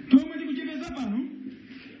Tomwe tikuchipeza pano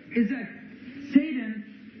is that Satan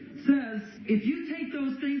says, if you take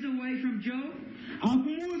those things away from Job,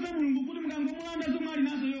 akumuuza Mulungu kuti mukangomulanda zomwe ali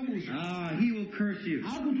nazo Yobuzo he will curse you.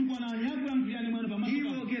 akutukwa nani akulankhulani mwanu pamaso He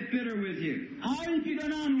will pano get bitter with you. ayipidwa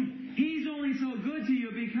nanu He's only so good to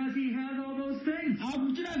you because he has all those things.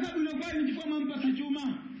 akuchita zabwino kwa inu chifukwa mwampatsa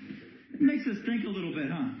chuma. It makes us think a little bit,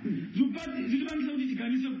 huh? Zitipangisa kuti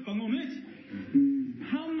tiganize pang'ono eti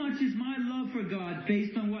How much is my love for God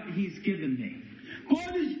based on what he's given me?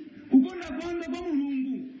 kodi kukonda kwanga kwa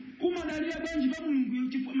Mulungu kumadalira bwanji pa Mulunguyo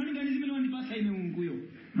chifukwa malinganizo zimene wandipatsa ine Mulunguyo.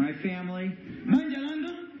 My family, Banja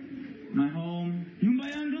langa, my home, nyumba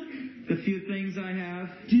yanga, the few things I have,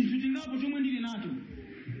 tinthu tingapo tomwe ndili nato,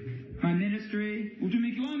 my ministry,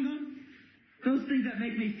 utumiki wanga, those things that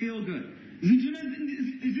make me feel good. zinthu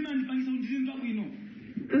zimandipangisa kuti zimva bwino.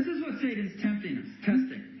 This is what Satan's tempting us,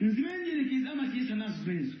 testing. Zimene njelekeza amachiyesa nazo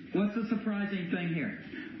zimenezo. What's the surprising thing here?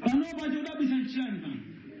 Panopa chodabwisa nchilani pano.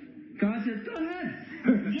 God says, go ahead.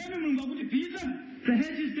 Ndiyani Mulungu akuti pita, The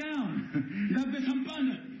hedge is down. ndapesa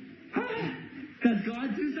mpanda. Does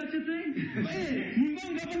God do such a thing? Mulungu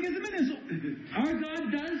angapange zimenezo. Our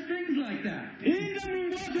God does things like that. Inga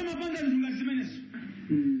Mulungu wathu amapanga zinthu ngati zimenezo.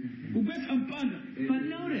 Kupesa mpanda. But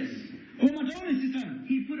notice, Koma taonesi sana.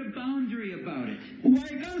 he put a boundary about it.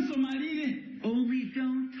 Waikanso malire. Only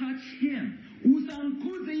don't touch him.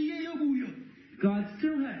 Usankhuze iye Yobuyo. God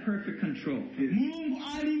still had perfect control. Mulungu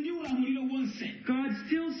ali ndi ulamuliro wonse. God's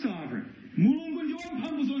still sovereign. Mulungu ndi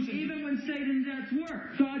wamphamvu zonse. Even when Satan's at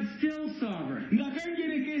work, God's still sovereign.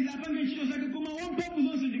 Ngakanjerekeza apange ntchito zake koma wamphamvu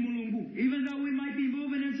zonse ndi Mulungu. Even though we might be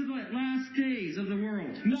moving into the last days of the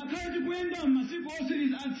world, Ngakhale tikuyenda m'masiku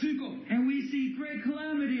osiriza a dziko. and we see great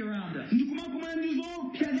calamity around us, Ndikumakumana ndi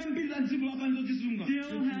zopsa zambiri za dziko lapansi zotisunga.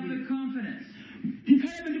 still have the confidence.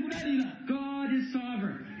 Tikhalebe ndikudalira. God is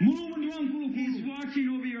sovereign. Mulungu ndi He's wamkulukulu. watching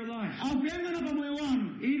over your life. Akuyang'ana pa moyo wanu.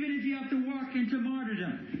 Even if you have to walk into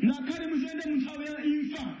martyrdom, Ngakhale muziyende mu nthawi ya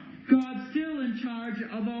imfa. God's still in charge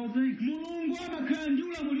of all things. Mulungu amakhala ndi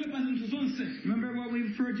ulamuliro pa zinthu zonse. Remember what we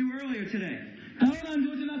referred to earlier today. Taona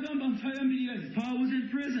ndoti nakamba nthawi yambirizi. Paul was in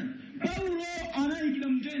prison, Paulo anayikira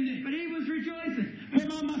mtende. but he was rejoicing.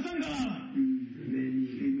 Koma masangalala.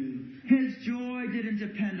 His joy didn't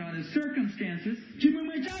depend on his circumstances,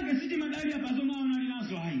 Chimwemwe chake sitimadalira pa zomwe anali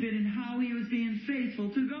nazo ayi. but in how he was being faithful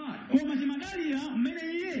to God. Koma chimadalira mmene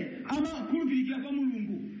iye amakhulupirikira kwa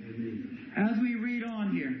Mulungu. As we read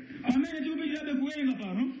on here, Pamene tikupitirabe kuwerenga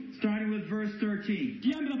pano, starting with verse 13,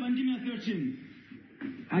 tiyambira pa ndime ya 13.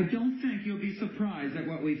 I don't think you'll be surprised at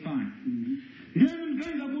what we find. Ndiyani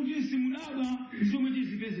mkaenza kuti simudabwa zomwe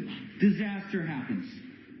tizipeze pano. Disaster happens.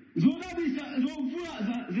 Zodabwisa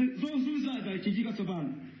zozunza zachitika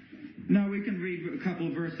tsopano. Now we can read a couple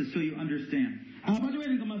of verses so you understand. Apa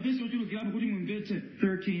tiwerenga mavesi ochulukirapo kuti mumvetse.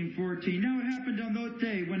 13, 14. Now it happened on that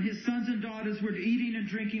day when his sons and daughters were eating and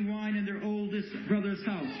drinking wine in their oldest brother's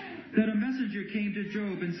house, that a messenger came to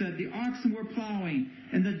Job and said, the oxen were plowing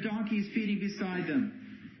and the donkeys feeding beside them.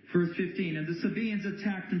 Verse 15. And the Sabaeans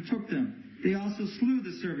attacked and took them. They also slew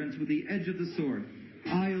the servants with the edge of the sword.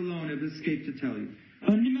 I alone have escaped to tell you.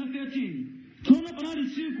 Pa ndime ya 13. Tsono panali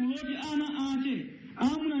tsiku loti ana ake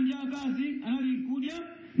amuna ndi akazi anali nkudya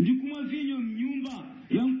ndi kumwa vinyo m'nyumba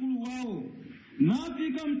ya mkulu wawo.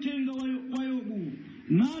 Nafika mthenga wa Yobu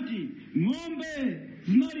nati ng'ombe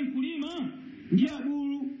zinali kulima ndi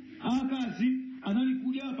abulu akazi anali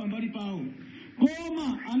kudya pambali pawo.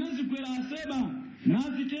 Koma anazikwera aseba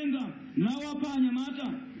nazitenga nawapha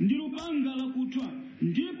anyamata ndi lupanga lakuthwa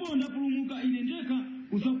ndipo ndapulumuka ine ndekha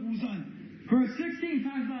kusakuwuzani. Verse 16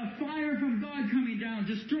 talks about fire from God coming down,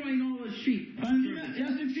 destroying all his sheep. Pa ndime ya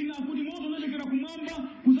 16 akuti moto unachokera kumwamba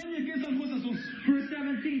kuzanyekeza nkhosa zonse. Verse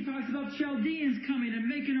 17 talks about Chaldeans coming and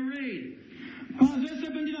making a raid. Pa verse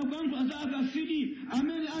 17 akuyankhula za akasidi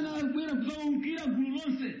amene anabwera kudzawukira gulu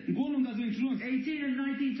lonse nkuwononga zinthu zonse. 18 and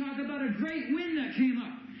 19 talk about a great wind that came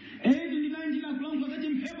up. 18 ndi 19 akulankhula za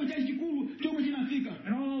chimphepo chachikulu chomwe chinafika.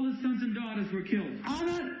 And all his sons and daughters were killed.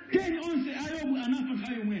 Ana 10 onse a Yobu anafa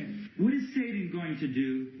nthawi yomweyo. What is Satan going to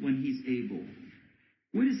do when he's able?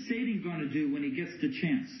 What is Satan going to do when he gets the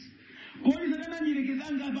chance? Kodi Satana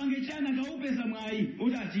anjilekezanga apange chani akaupeza mwayi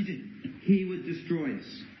oti achite. He would destroy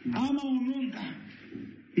us. Amawononga.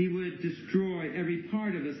 He would destroy every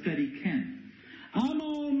part of us that he can.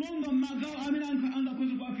 Amawononga magawo amene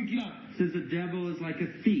angakhoza kuwafikira. Says the devil is like a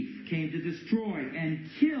thief, came to destroy and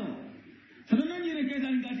kill. Satana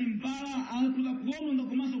anjilekeza ngati mbala akhoza kuwononga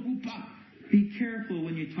komanso kupha. Be careful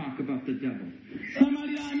when you talk about the devil.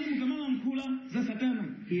 Samalirani mukamalankhula za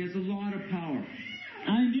Satana. He has a lot of power.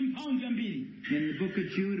 Ali ndi mphamvu mphamvu yambiri. In the book of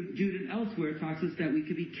Jude and elsewhere, it talks us that we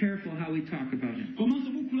could be careful how we talk about him.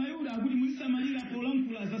 Komanso buku la Yuda akuti musamalira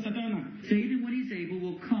polankhula za Satana. Satan, when he's able,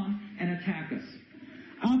 will come and attack us.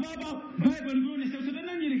 Ababa Bible lionesa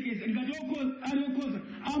Satana nyerekeza ngati aliokoza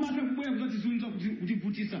amata kubwera kuzatizunza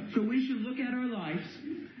kutivutisa. So we should look at our lives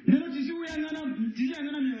Lero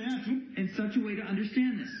tiziyang'ana mioyo yathu in such a way to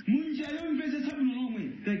understand this. munjira yomvetsetsa bwino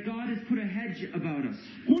lomwe That God has put a hedge about us.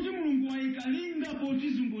 kuti Mulungu wayikalinga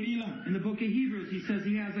potizungulira. In the book of Hebrews, he says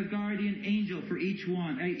he has a guardian angel for each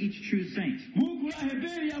true saint. Buku la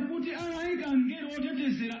Heberi akuti anayika mngelo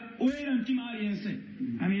otetezera oyera mtima aliyense.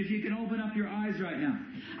 I mean, if you can open up your eyes right now,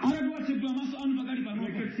 Atatiwatsegula maso anu pakali we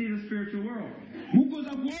panopa. could see the spiritual world. Mukhoza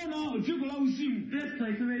kuona dziko la uzimu. This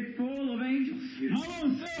place is made full of angels. Malo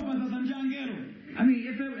onsewo pasasanja angelo. I mean,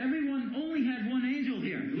 if everyone only had one angel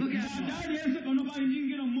here, look at Ngati them. aliyense pano pali ndi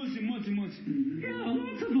ngelo mmodzi. Yeah,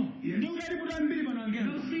 lots of them. Ndikuti ali kuti ambiri pano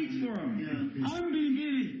angelo. No seats for them.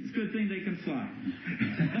 Ambirimbiri. It's a good thing they can fly.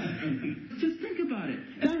 Just think about it.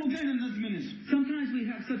 Tangu kene na zimenezo. Sometimes we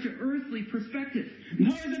have such an earthly perspective.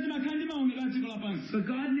 Nthawi zati makhala ndi maonero a dziko lapansi. But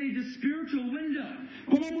God made the spiritual window.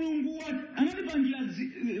 Koma Mulungu anatipangira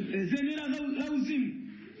zenera za uzimu.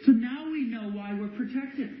 So now we know why we're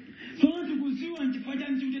protected. Tsono tikuziwa nchifukwa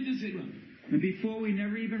chani tikutetezedwa. And before we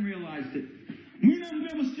never even realized it. Mwina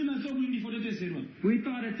mpemo sitima zokuti ndifotetezedwa. We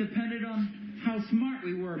thought it depended on how smart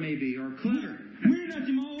we were maybe, or clever. Mwina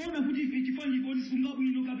timaona kuti ife chifani chikoti sikunga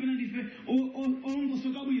bwino kapena ndife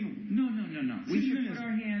olongosoka bwino. No. We should put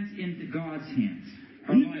our hands into God's hands.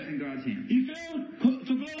 Our lives in God's hands. Ifeyo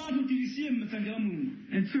tsogolo lathu tilisiye m'manja la Mulungu.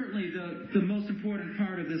 And certainly the most important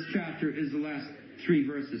part of this chapter is the last 3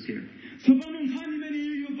 verses here. Tsopano nkhani imene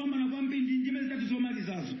ili yopambana kwambiri ndi imene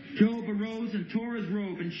zomalizazo. Job arose and tore his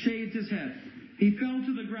robe and shaved his head. He fell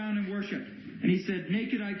to the ground and worshipped. And he said,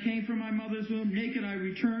 naked I came from my mother's womb, naked I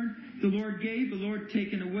returned. The Lord gave, the Lord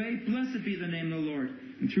taken away. Blessed be the name of the Lord.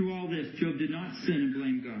 And through all this, Job did not sin and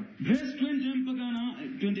blame God. Verse 20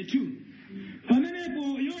 mpaka 22.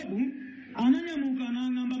 Pamenepo Yobu ananyamuka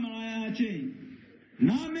nang'amba malaya ache,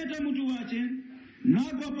 nameta mutu wache,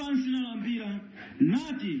 nagwa pansi nalambira,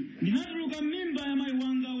 nati ndinatuluka m'mimba ya mayi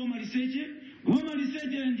wanga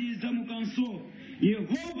wamaliseche ndidzamukanso.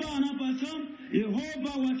 Yehova anapatsa,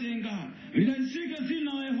 Yehova watenga, lidalitsike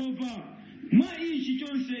dzina la Yehova. Mwa ichi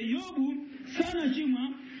chonse Yobu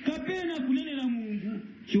sanachimwa kapena kunenera Mulungu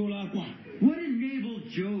cholakwa. What enabled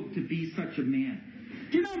Job to be such a man?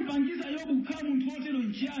 Tinampangiza Yobu kukhala munthu otero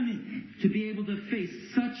nchiyani? To be able to face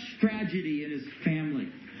such tragedy in his family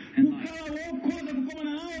and life. Kukhala wokhoza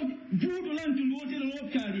kukomana nawo vuto la mtundu otero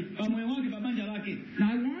lopsali pamoyo wake pa banja lake.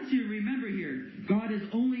 Now I want you to remember here, God has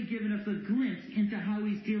only given us a glimpse into how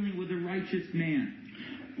he's dealing with a righteous man.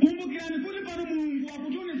 Kumbukirani kuti pano Mulungu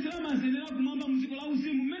akutionetsera mazenera kumwamba mdziko la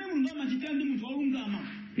uzimu mmene Mulungu amachitira ndi munthu wolungama.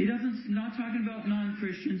 He doesn't, not talking about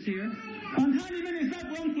non-Christians here. Pankhani imene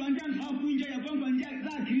sakulankhula ndi anthu akunja yakulankhula ndi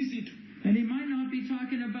za Akhristu. And he might not be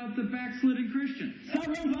talking about the backslidden Christian.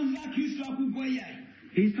 Sakulankhula za Akhristu akugwa iyayi.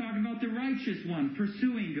 He's talking about the righteous one,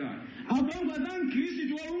 pursuing God. Akulankhula za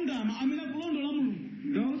Mkhristu wolungama amene akulondola Mulungu.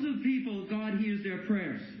 Those are people God hears their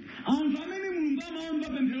prayers. Anthu amene Mulungu amaomba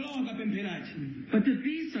pemphero lawo akapempherachi. But to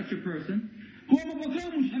be such a person, Koma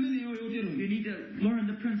pokhala munthu ameneyo yotero. you need to learn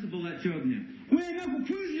the principle that Job knew. Wena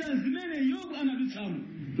kuphunzira zimene Yobu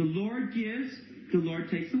anadutsamo. The Lord gives, the Lord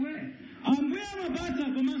takes away. Ambuye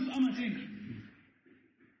amapatsa komanso amatenga.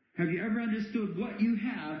 Have you ever understood what you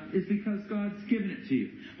have is because God's given it to you?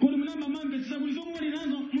 Kodi munamba mamvetsa kuti zomwe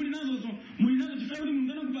muli nazo chifukwa kuti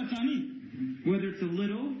Mulungu anakupatsani. Whether it's a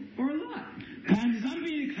little or a lot. Kaya ndi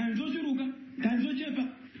zambiri, kaya ndi zochuluka, kaya ndi zochepa.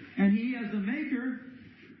 And he, as the maker,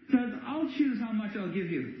 says, I'll choose how much I'll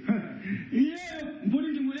give you. Iyeyo mboni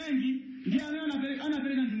ndi mulengi ndiye amene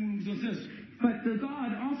anapereka ndi Mulungu zonsezo. But the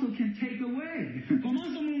God also can take away.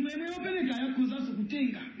 Komanso Mulungu yemwe yopereka yakhozanso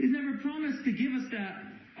kutenga. He's never promised to give us that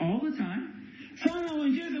all the time.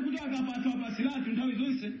 Sanawonjeze kuti akapatsa apasiratu nthawi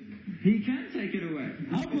zonse. He can take it away.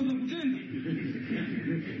 Akhoza kutenga.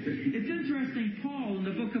 It's interesting, Paul in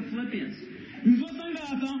the book of Philippians,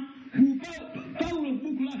 Nzosangalatsa ku Paulo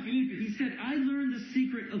buku la Filipi. he said, I learned the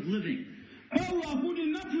secret of living. Paulo akuti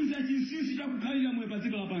ndaphunzira chinsinsi chakukhalira moyo pa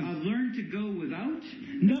dziko lapansi. I've learned to go without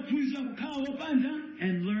Ndaphunzira kukhala wopanda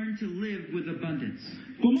and learned to live with abundance.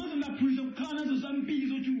 komanso ndaphunzira kukhala nazo zambiri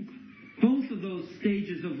zochuluka. Both of those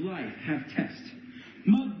stages of life have tests.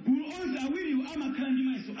 Magulu onse awiriwo amakhala ndi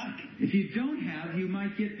mayeso ake. If you don't have, you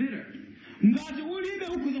might get bitter. Ngati ulibe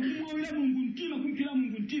ukhoza kumwawira Mulungu mtima, kumphira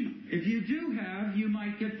Mulungu mtima. If you do have, you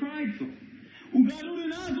might get prideful. Ngati uli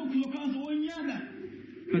nazo ukhoza kukhalanso wonyada.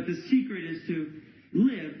 But the secret is to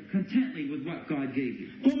live contently with what God gave you.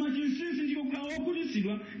 koma chinsinsi ndiko kukhala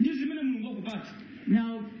wokhutitsidwa ndi zimene mulungu akupatsa.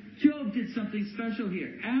 Now, Job did something special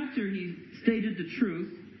here. After he stated the truth,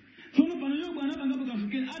 tsono pano yobu anapangapo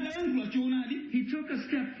kafukeni atayankhula choonadi he took a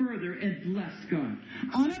step further and blessed God.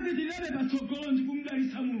 anapitirirabe patsogolo ndi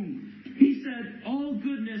kumudalitsa mulungu. He said, all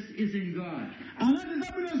goodness is in God. anati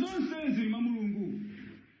zabwino zonse zili mwa mulungu.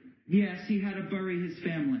 Yes, he had to bury his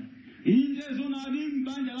family. inde zonadi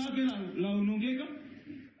m'banja lake laonongeka.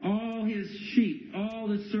 All his sheep, all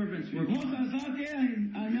the servants were nkhosa gone. zake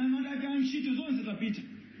anyamata ake antchito zonse zapita.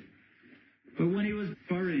 But when he was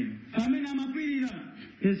burying pamene amakwirira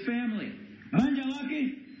his family, banja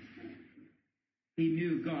lake he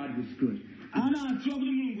knew God was good. anadziwa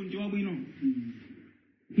kuti mulungu ndi wabwino.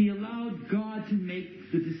 He allowed God to make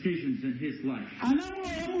the decisions in his life.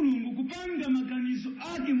 anamulola mulungu kupanga maganizo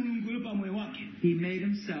ake mulunguyo pamoyo wake. He made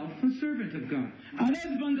himself a servant of God.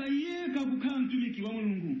 adazipanga yekha kukhala mtumiki wa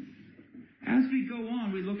mulungu. As we go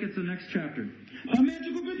on, we look at the next chapter. pamene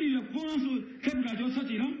tikupitirira kuponanso chapter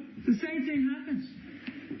chotsatira The same thing happens.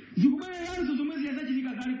 zikubwereranso zomwe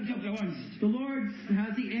ziyazachitika kale ku chapter 1. The Lord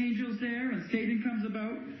has the angels there, and Satan comes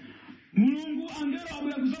about. mulungu angelo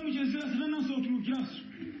abwera kuzamuchezera satananso otulukiranso.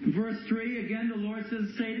 Verse 3, again, the Lord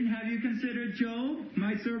says to Satan, have you considered Job,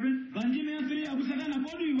 my servant? panjime yasiri yaku satana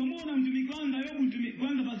kodi wamuona mtumiki wanga yobu mtumiki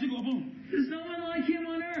wanga pasiko apo. There's no one like him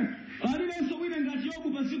on earth. alibenso wina ngati yobu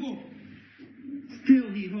pasiko. Still,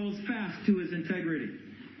 he holds fast to his integrity.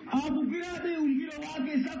 akugwirabe ungwiro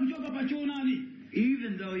wake sakuchoka pa choonadi.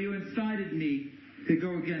 Even though you incited me to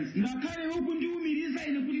go against him. ngakhale huku ndiwumiriza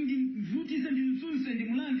ine kuti ndimvutise ndimsunse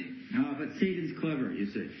ndimulande. But Satan's clever, you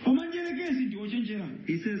see. koma njerekezi ndi wochenjera.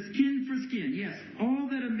 He says, skin for skin. Yes, all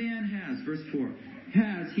that a man has, verse 4,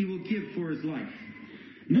 has, he will give for his life.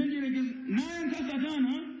 ndenjerekezi nayankha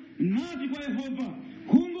satana nati kwa yehova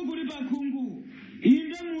khungu kuli pa khungu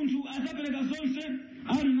inde munthu asapereka zonse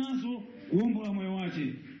ali nazo kuwombola moyo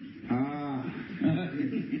wake.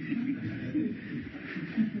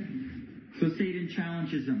 So Satan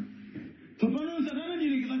challenges him. tsopano satana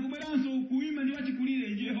njerekeza kubweranso kuima ndi wachikulire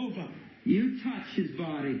ndi yehova. You touch his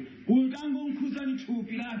body. kuti angomkhuzani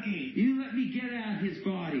thupi lake. You let me get at his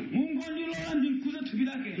body. mungondilola ndimkhuze thupi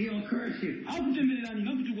lake. He'll curse you. akutembererani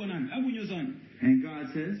akutukwanani akunyozani. And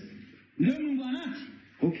God says, ndiye mulungu anati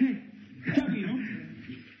okay. chabwino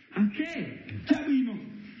Okay. chabwino.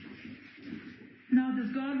 Now, does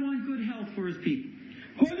God want good health for his people?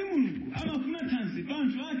 kodi mulungu amafuna thanzi pa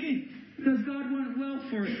anthu ake. Does God want wealth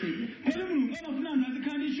for his people? kodi mulungu amafuna anthu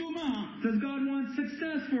azikhala ndi chuma. Does God want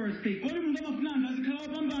success for his people? kodi mulungu amafuna anthu azikhala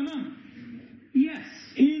opambana. Yes.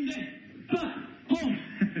 inde But koma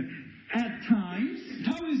at times,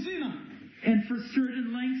 nthawi zina and for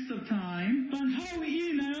certain lengths of time, pa nthawi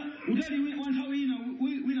ina utali wa nthawi ina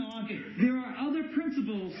wina wake there are other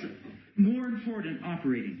principles more important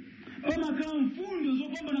operating. pamakhala mfundo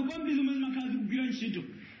zopambana kwambiri zomwe zimakhala zikugwira ntchito.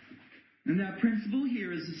 And that principle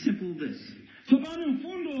here is simple this. tsopano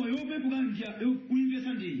mfundo yopepuka njira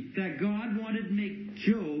kuimvesa ndiyi. That God wanted to make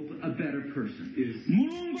Job a better person.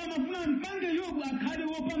 mulungu amafuna mpange yobu akhale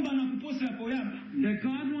wopambana kuposera poyamba. That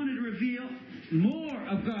God wanted to reveal more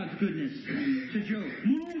of God's goodness to Job.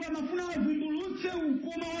 mulungu amafuna avumbulutse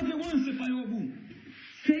ukoma wake wonse pa yobu.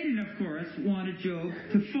 Satan, of course, wanted Job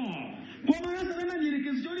to fall. koma satana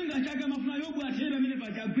njerekezi cholinga chake amafuna yobu athere amene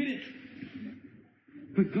paja agwere.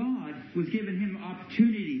 But God was giving him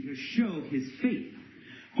opportunity to show his faith.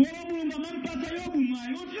 koma mulungu amampatsa yobu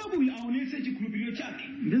mwayi oti yobu aonetse chikhulupiriro chake.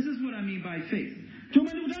 This is what I mean by faith.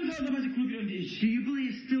 chomwe ndikutanthauza pa chikhulupiriro ndi ichi. Do you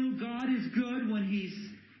believe still God is good when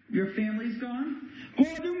your family's gone?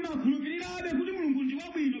 kodi mmakhulupirirabe kuti mulungu ndi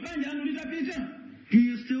wabwino banja anu litapita. Do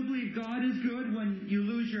you still believe God is good when you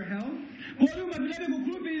lose your health? kodi umapitabe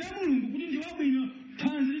kukhulupirira mulungu kuti ndi wabwino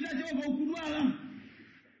thanzi litachoka ukudwala.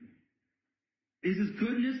 Does his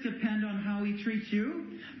goodness depend on how he treats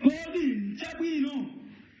you? kodi chabwino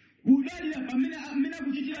udalira pamene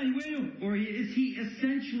akuchitira iweyo. Or is he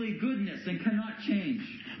essentially goodness and cannot change?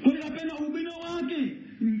 kodi kapena ubwino wake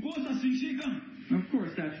ngosasinthika. Of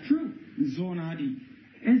course, that's true. zoonadi.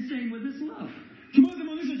 And same with his love.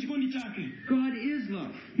 chimodzimodzinso chikondi chake. God is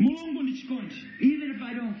love. mulungu ndi chikondi. Even if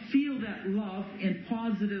I don't feel that love in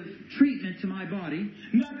positive treatment to my body,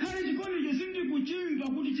 ngakhale chikondicho sindikuchimva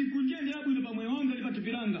kuti chikunjendera bwino pa moyo wanga ndi pa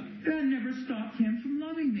thupi langa. that never stopped him from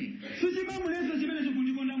loving me. sichimamulesa chimenecho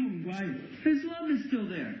kundikonda mulungu ayi. His love is still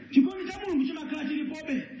there. chikondi cha mulungu chimakhala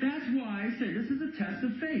chilipobe. That's why I say this is a test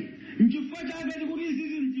of faith. nchifukwa chake tikuti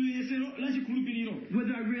izizi ndiyesero la chikhulupiriro.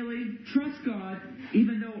 Whether I really trust God,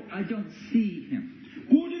 even though I don't see him.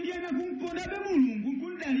 kuti ndiyena kumkondabe mulungu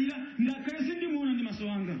nkundalira ngakhale sindimuona ndi maso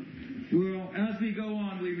anga. Well, as we go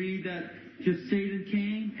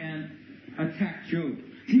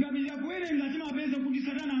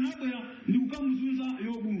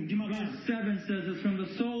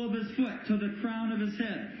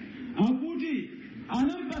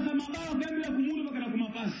kuyambira kumutu pakana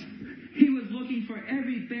kumapasi. He was looking for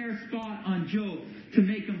every bare spot on Job to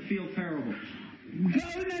make him feel terrible.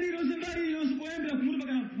 Gawo lina lilonse mbali ilonse kuyambira kumutu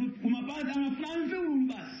pakana kumapasi amafuna amve ululu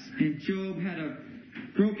basi. And Job had a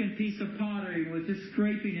broken piece of pottery and was just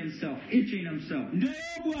scraping himself, itching himself. Ndio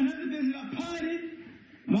Yobu anazipezera pale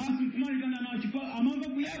basi kumalikana nawo chifukwa amamva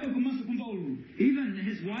kuyaga komanso kumva ululu. Even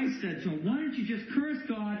his wife said to him, why don't you just curse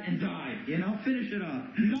God and die? Finish it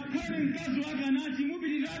up. Ngakhale mkazi wake anati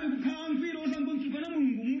mupitirabe kukhala mfiro osangomtsuka na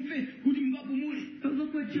Mulungu mufe kuti mukapumule. But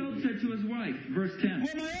look what Job said to his wife, verse 10.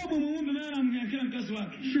 Koma Yobu mumumve naye anamuyankhira mkazi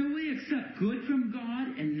wake. Shall we accept good from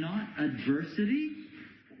God and not adversity?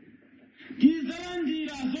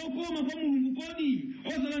 Tizalandira zokoma kwa Mulungu kodi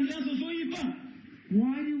osalandiranso zoyipa.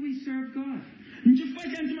 Why do we serve God? Nchifukwa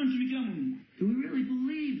chani timamtumikira Mulungu? Do we really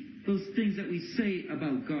believe those things that we say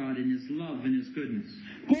about God and His love and His goodness?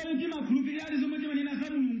 Kodi timakhulupirira zomwe timanena za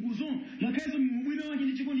Mulunguzo ngakhale mubwino wake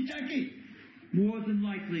ndi chikondi chake. More than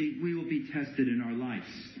likely, we will be tested in our lives.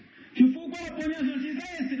 Chifukwa ponyazo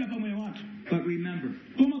tizayesedwa pamoyo wathu. But remember,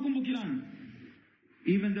 Koma kumbukirani,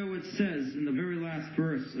 even though it says in the very last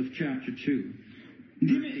verse of chapter 2,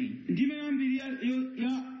 ndime yambiri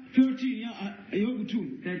ya 13 ya Yobu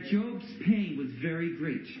 2, that Job's pain was very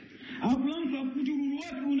great, akulankhula kuti ululu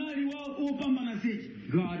wake unali wopambana zedi.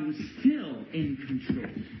 God was still in control.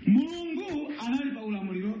 Mulungu anali pa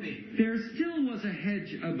ulamulirobe. There still was a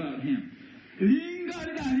hedge about him. Linga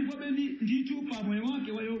lidalipobe ndithu pamoyo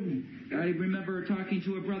wake wa Yobu. I remember talking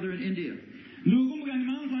to a brother in India. Ndikukumbuka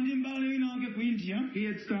ndimayankhula ndi m'bale wina wake ku India. He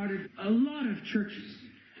had started a lot of churches.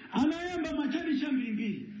 Anayamba machalichi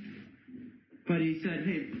ambirimbiri. But he said,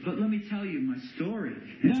 hey, but let me tell you my story.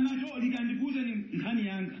 Ndanato likandibuza ni nkhani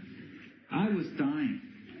yanga. I was dying.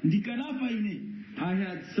 Ndikanafa ine. I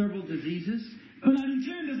had several diseases. Panali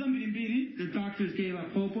nthenda zambirimbiri. The doctors gave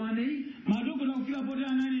up hope on me. Madokota kufika pote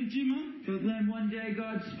anali mtima. But then one day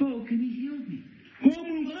God spoke and He healed me. Koma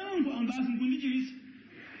Mulungu analankhula angasi nkundichirisa.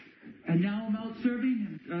 And now I'm out serving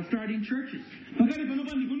Him, starting churches. Pakati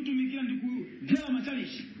panopa ndikuntumikira ndikujera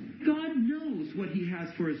machalichi. God knows what He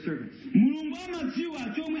has for His servants. Mulungu amadziwa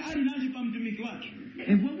chomwe ali nacho pa mtumiki wake.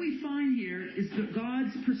 And what we find here is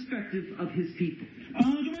God's perspective of His people.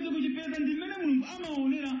 Pano chomwe tikuchipeza ndi mmene Mulungu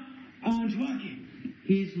amaonera anthu ake.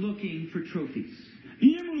 He's looking for trophies.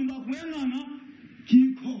 Iye Mulungu akuyang'ana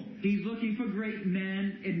chikho. He's looking for great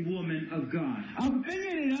men and women of God.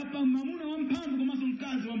 Akupenyerera pa mwamuna wamphamvu komanso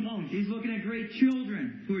mkazi wamphamvu. He's looking at great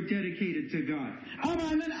children who are dedicated to God.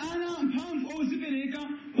 Amayang'ana ana mphamvu ozipereka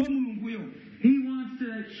kwa Mulunguyo. He wants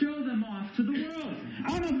to show them off to the world.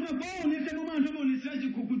 Anafuna kuwaonesa koma anthu amaonesera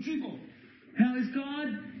chikho ku dziko. Now is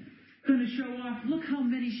God going to show off? Look how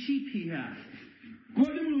many sheep He has.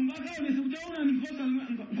 Kodi Mulungu akaonesa kuti aona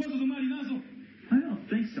nkhosa zomwe ali nazo? I don't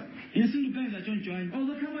think so. Ine sindikuganiza choncho ayi. Oh,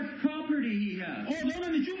 look how much property He has.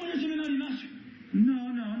 Taona ni chuma chimene ali nacho.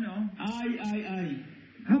 No. Ayi.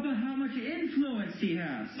 How about how much influence He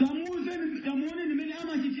has? Tamuone nimene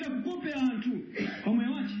amachitira kukopera anthu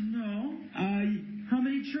pamoyo wache. No. Ayi. How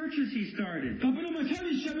many churches He started? Kapena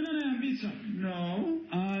machalichi amene anayambitsa. No.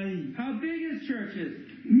 Ayi. How big His church is?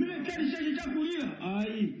 Mmene chalichi chakulira.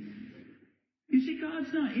 Ayi. You see,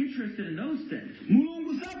 God's not interested in those things.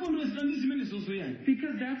 Mulungu sakondwesera ndi zimene zonso yayi.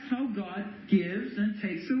 Because that's how God gives and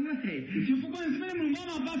takes away. Chifukwa zimene Mulungu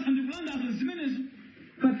amapatsa ndi kulandazo zimenezo.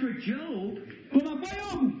 But for Job, Koma kwa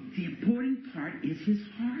Yobu, the important part is his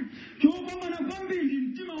heart. chopambana kwambiri ndi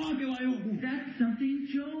mtima wake wa Yobu. That's something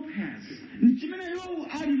Job has. Chimene Yobu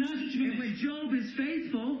ali nacho And chimene. when Job is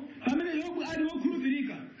faithful, Pamene Yobu ali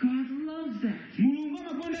wokhulupirika. God loves that. Mulungu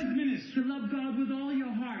amakonda zimenezo. To love God with all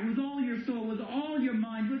your heart, with all your soul, with all your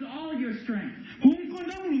mind, with all your strength.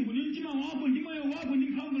 Kumkonda Mulungu ndi mtima wako ndi moyo wako ndi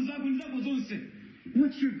mphamvu zako ndi zako zonse.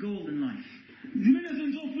 What's your goal in life? Zimenezo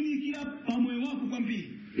nzofunikira pamoyo wako kwambiri.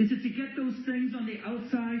 Is it to get those things on the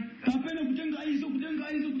outside? Kapena kutenga izo.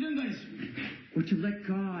 Or to let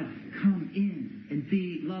God come in and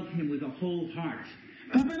love Him with a whole heart?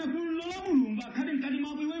 Kapena kulola Mulungu akhale mkati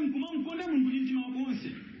mwako iwe nkumamkonda Mulungu ndi mtima wako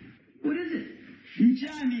wonse. What is it?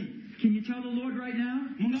 Nchani? Can you tell the Lord right now?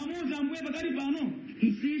 Mungamuza Ambuye pakali pano.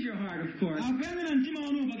 He sees your heart, of course. Akuyang'ana mtima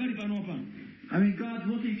wanu pakali panopa. I mean, God's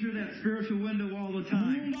looking through that spiritual window all the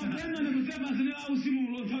time. Mulungu akuyang'ana kusepa zinela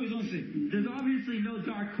usimu nthawi zonse. There's obviously no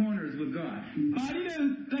dark corners with God.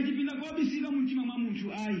 Palibe kachipinda kobisika mu mtima mwa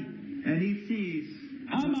munthu ayi. And He sees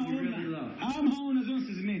what you really love. Amaona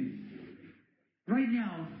zonse zimene. Right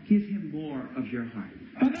now, give Him more of your heart.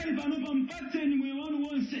 Pakali panopa mpatseni moyo wanu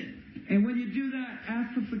wonse. And when you do that,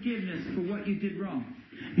 ask for forgiveness for what you did wrong.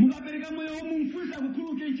 Mukapereka moyo womwe mfunsa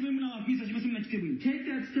kukhululukira chimene munalakwisa chimene simunachite bwino. Take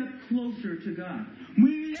that step closer to God.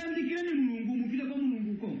 Muyandikireni Mulungu mupite kwa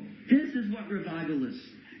Mulunguko. This is what revival is?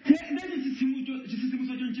 Ndachi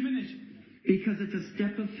chisisimuso chon chimenecho. Because it's a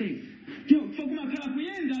step of faith. Kumakhala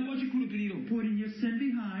kuyenda kwa chikhulupiriro. Putting your sin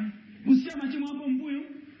behind Kusiya machimo ako mbuyo.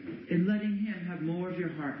 and letting Him have more of your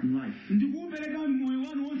heart and life. Ndikupereka moyo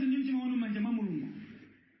wanu wonse ndi mtima wanu manja mwa Mulungu.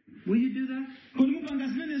 Will you do that? Kodi mupanga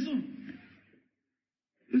zimenezo?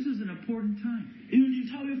 This is an important time. Ino ndi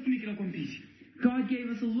nthawi yofunikira kwambiri. God gave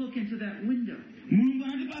us a look into that window. Mulungu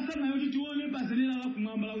anatipasa nayo kuti tione pazenera la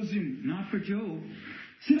kumwamba la uzimu. Not for Job,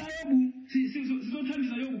 Sila Yobu,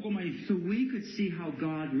 sizothandiza Yobu koma ife. so we could see how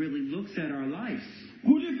God really looks at our lives.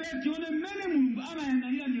 Kuti ife tione mmene Mulungu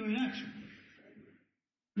amayang'anira miyoyo yathu.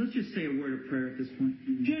 Let's just say a word of prayer at this point.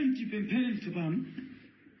 Tiye tipemphere ndithu pano.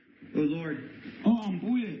 Oh Lord,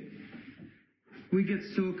 Ambuye, we get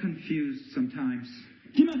so confused sometimes.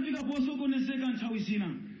 timafika posokonezeka nthawi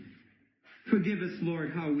zina. Forgive us,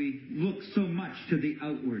 Lord, how we look so much to the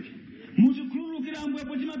outward. Mutikhululukire Ambuye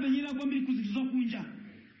poti timapenyera kwambiri ku zinthu zakunja.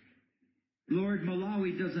 Lord,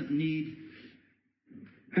 Malawi doesn't need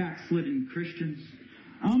backslidden Christians.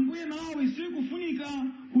 Ambuye Malawi sikufunika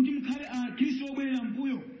kuti mukhale akhristu obwerera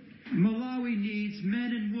mbuyo. Malawi needs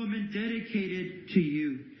men and women dedicated to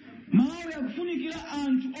you. Malawi akufunikira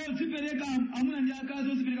anthu odzipereka, amuna ndi akazi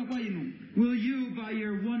odzipereka kwa inu. Will you, by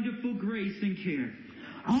your wonderful grace and care,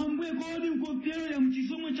 Ambuye kodi mkopyerera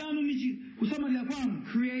mchisomo chanu ndi kusamalira kwanu.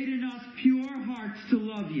 create in us pure hearts to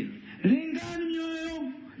love you, Lengani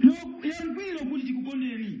mioyo yangwiro kuti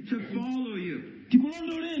tikukondeni, to follow you,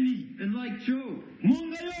 tikulondoleni, and like Job,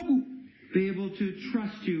 monga Yobu, be able to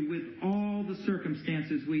trust you with all the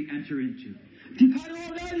circumstances we enter into. tikhale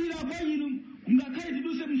odalira kwa inu ngakhale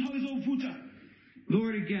tiduse mnthawi zovuta.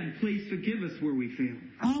 Lord, again, please forgive us where we fail.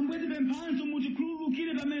 Ambuye tipemphanso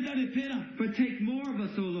mutikhululukire pamene talephera. But take more of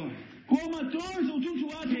us, O Lord. Koma tonse utunthu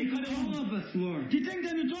wathu Take ukhale all wanu. of us, Lord.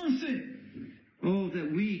 Titengeni tonse. Oh, that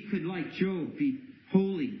we could, like Job, be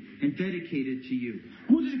holy and dedicated to you.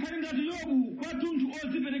 Kuti tikhale ngati Yobu kwatunthu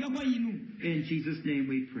odzipereka kwa inu. In Jesus' name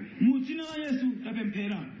we pray. Mu dzina la Yesu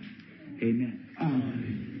tapemphera. Amen.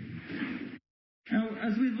 Amen. Now,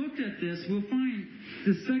 as we looked at this, we'll find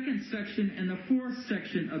the second section and the fourth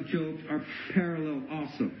section of Job are parallel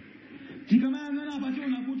also. Tikamayang'ana apa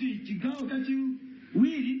tiona kuti chigawo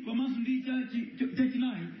chachiwiri komanso ndi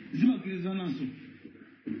chachinayi zimagwirizananso.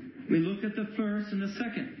 We looked at the first and the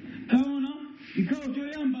second. Taona chigawo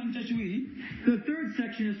choyamba ndi chachiwiri. The third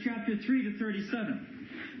section is chapter 3 to 37.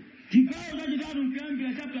 Chigawo chachitatu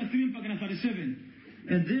nkuyambira chapter 3 mpaka na 37.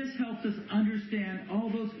 And this helps us understand all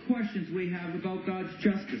those questions we have about God's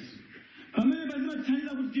justice. Pamene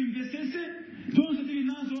pazimatithandiza kuti timvesese zonse tili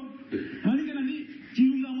nazo malingana ndi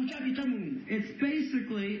chilungamo chake cha Mulungu. It's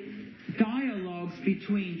basically dialogues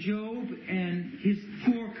between Job and his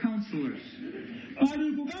four counselors.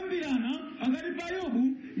 Pali kukambirana pakati pa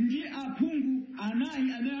Yobu ndi aphungu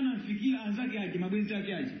anayi amene anafikira anzake aje mabwenzi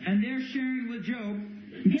ake aje. And they're sharing with Job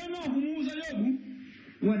Ngeno kumuuza Yobu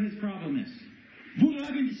what his problem is. vuto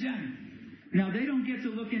lake ndi chiyani. Now, they don't get to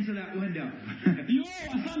look into that window. Iwo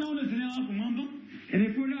asanaone zenera la kumwamba. And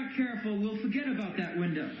if we're not careful, we'll forget about that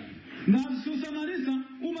window. Ngati susamalisa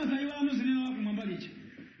umasayiwalano zenera la kumwamba licha.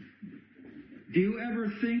 Do you ever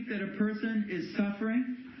think that a person is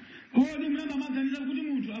suffering Kodi mnamba maganiza kuti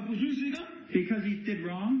munthu akuzunzika because he did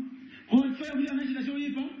wrong? kodi chifukwa kuti anachita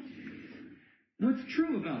choyipa. What's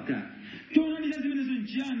true about that? Tiona ndi zimenezo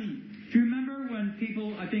nchiyani. Do you remember when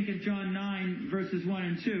people, I think in John 9, verses 1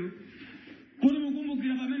 and 2, Kodi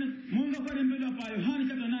mukumbukira pamene monga kwalembedwa pa Yohane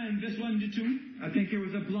chapter 9 verse 1 ndi 2. I think there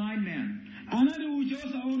was a blind man. Anali uja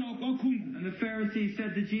osaona kwa khungu. And the Pharisees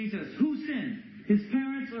said to Jesus, who sinned, his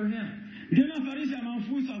parents or him? Ndena Afarisi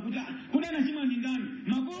amafunsa kuti kodi anachimwa ndi ndani?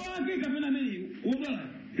 Makolo ake kapena amene wodwala.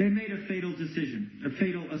 They made a fatal decision, a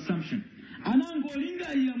fatal assumption.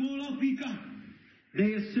 Anangolingalira molakwika.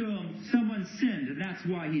 They assumed someone sinned, and that's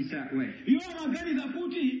why he's that way. Iwo amaganiza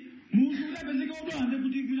kuti munthu udapezeka wodwala ndi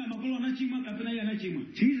kuti mwina makolo anachimwa kapena iye anachimwa.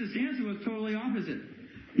 Jesus' answer was totally opposite.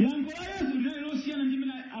 Yankho la Yesu linali losiyana ndi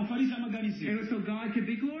mmene Afarisi It amaganizira. was so God could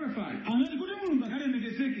be glorified. Anati kuti Mulungu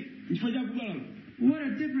akalemekezeke chifukwa cha kudwala. What a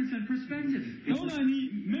difference in perspective. Taona ni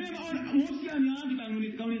mmene mosiyana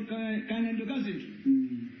anthu kayang'anidwe ka zinthu.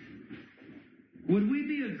 Would we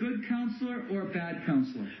be a good counselor or a bad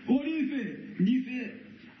counselor? Kodi ife ndife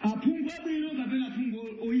aphungu abwino kapena aphungu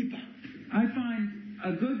oyipa. I find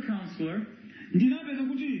a good counselor Ndinapeza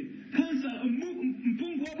kuti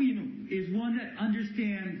mphungu wabwino is one that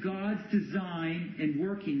understands God's design in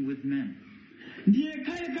working with men. ndiye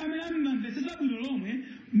khale kamene amamvesesa bwino lomwe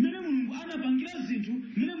mmene Mulungu anapangira zinthu,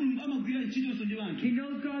 mmene Mulungu amagwira ntchitonso ndi anthu. He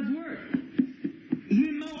knows God's word.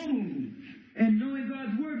 Zili m'mawu a Mulungu. And knowing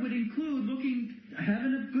God's word would include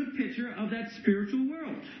having a good picture of that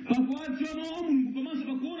pakuwadziwa mawu a mulungu komanso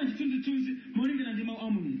pakuona chithunzithunzi molingana ndi mawu a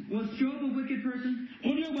mulungu. Was Job a wicked person?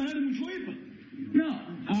 Kodi Yobu anali munthu woyipa? No.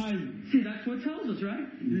 Ayi. See, that's what tells us, right?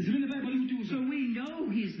 Zimene Baibulo likutiuza. So we know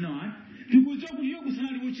he's not. Tikudziwa kuti Yobu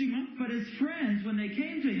sanali wochimwa. But his friends, when they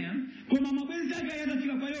came to him, Koma mabwenzi ake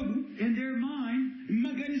atafika kwa Yobu, in their mind,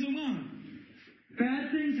 m'maganizo mwawo,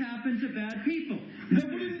 bad things happen to bad people.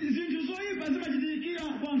 ngakuti zinthu zoyipa zimachitikira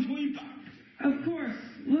kwa anthu oyipa. Of course,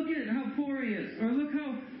 look at how poor he is, or look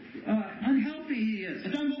how unhealthy he is.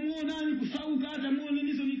 Atangomuonani kusauka,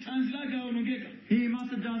 atamuonaniso ni thanzi lake aonongeka. He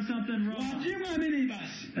must have done something wrong. Wachimwa ameneyi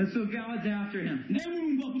basi. And so God's after him. Ndiye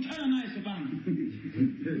Mulungu akuthana naye sopano.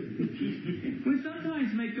 We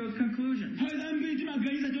sometimes make those conclusions, Nthawi zambiri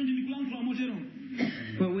timaganiza chonchi ndikulankhula moteromo.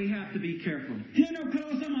 but we have to be careful, Tiyenera kukhala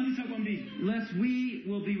osamalitsa kwambiri. lest we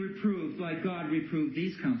will be reproved like God reproved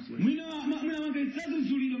these counselors. Mwina wake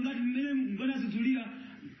tisazunzulidwa ngati mmene Mulungu azunzulira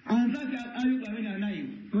anzake a Yobu amene ali naye.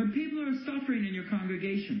 When people are suffering in your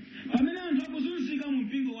congregation, Pamene anthu akuzunzika mu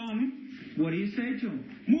mpingo wanu, what do you say to them?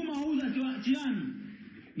 mumawuza chiyani?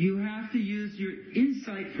 You have to use your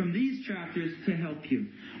insight from these chapters to help you.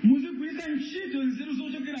 Muzigwiritsa ntchito nzeru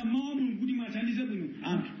zochokera m'mawu a Mulungu kuti mwathandize bwino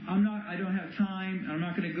anthu. I don't have time. I'm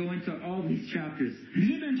not going to go into all these chapters.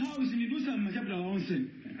 Ndilibe nthawi sindidusa m'machapitala onse.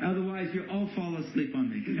 Otherwise, you'll all fall asleep on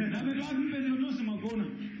me. Napeto ake mpezero nonse mwagona.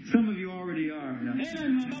 Some of you already are. No. Ena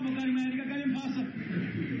mmangapo kali mayalika kali mphasa.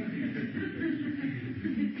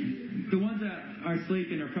 The ones that are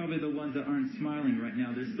sleeping are probably the ones that aren't smiling right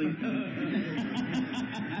now. They're sleeping.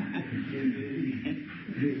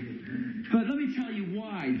 But let me tell you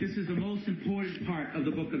why this is the most important part of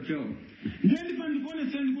the book of Job. Ndiye ndifa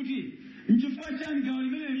ndikuonetseni kuti n'chifukwa chani gawo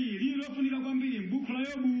limeneli lili lofunika kwambiri m'buku la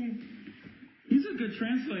Yobu. He's a good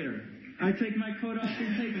translator. I take my coat off, he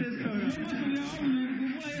takes his coat off. Yomasulira awunya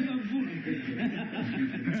ndikuvula Yesu amvula.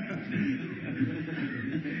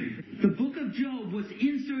 The book of Job was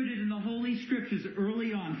inserted in the Holy Scriptures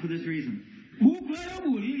early on for this reason. Buku la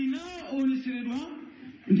Yobu linaoneseredwa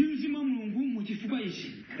ndi Mzimu wa Mulungu mu chifukwa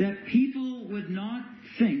ichi. That people would not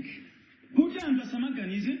think Kuti anthu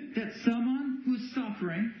asamaganize that someone who's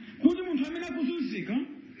suffering kuti munthu amene akuzunzika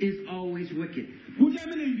is always wicked. kuti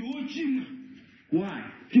amene ndi wochimwa. Why?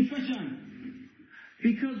 Chifukwa chani?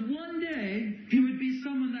 Because one day he would be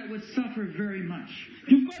someone that would suffer very much.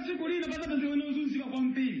 Chifukwa tsiku lina padzapezeka wina wozunzika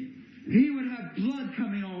kwambiri. He would have blood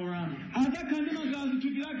coming all around him. Adzakhala ndi magazi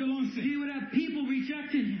thupi lake lonse. He would have people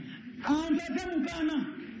rejecting him, Anthu adzamukana,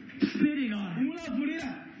 spitting on him,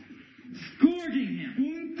 kumulavulira, scourging him,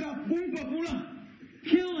 kumkwapula,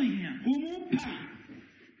 killing him. kumupha.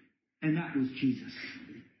 And that was Jesus.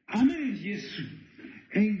 Amene ndi Yesu.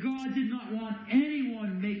 And God did not want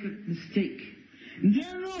anyone make a mistake.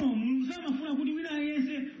 Ndiyeno Mulungu samafuna kuti wina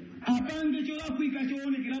yense apange cholakwika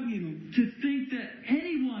choonekera bwino. To think that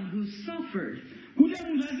anyone who suffered Kuti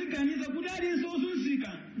munthu aziganiza kuti aliyense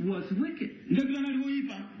wozunzika was wicked. ndekuti anali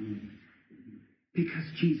woyipa. Because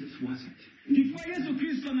Jesus wasn't. Chifukwa Yesu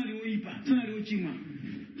Khristu anali woyipa, sanali wochimwa.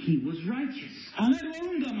 He was righteous. Anali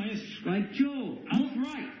wolungama Yesu. Like Job,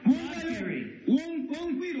 upright, God-fearing.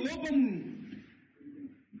 Wongwiro wopa Mulungu.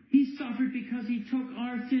 He suffered because he took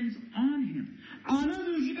our sins on him.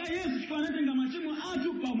 Anazunzika Yesu chifukwa anatenga machimo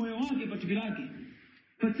athu pa moyo wake pa thupi lake.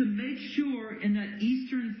 But to make sure in that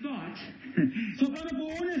Eastern thought Tsopano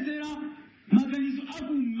poonetsera maganizo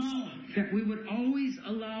akummawa that we would always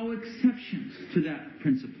allow exceptions to that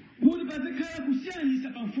principle. kuti pazikhala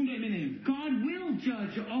kusiyanisa pa mfundo imeneyo. God will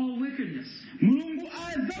judge all wickedness. Mulungu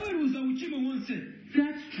adzaweruza uchimo wonse.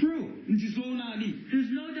 That's true. Ndizoonadi. There's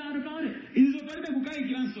no doubt about it. Izo palibe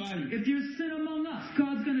kukayikiranso ali. If there's sin among us,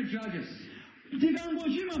 God's going to judge us.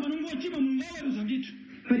 Tikangochimwa pano ngochimwa Mulungu aweruza ndithu.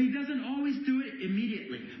 But he doesn't always do it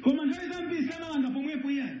immediately. Koma nthawi zambiri sanalanga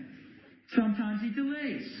pomwepo iyayi. Sometimes he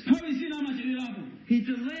delays. Nthawi zina amachedwerapo. He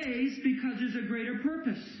delays because there's a greater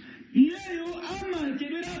purpose. Iyeyo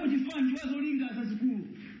amachedwerapo chifukwa ndi wazolinga zazikulu.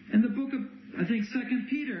 In the book of, I think, 2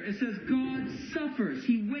 Peter, it says God suffers.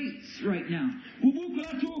 He waits right now. Kubuku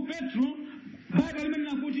la 2 Petro, Baibulo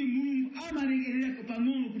limanena kuti Mulungu amalekerera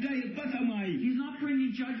pang'ono kuti ayipasa mwayi. He's not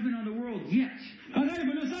bringing judgment on the world yet. Pakali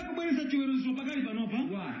pano sakubweretsa chiweruzo pakali panopa.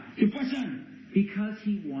 Why? Chifukwa chani? Because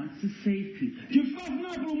he wants to save people. Chifukwa afuna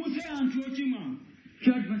apulumutse anthu ochimwa.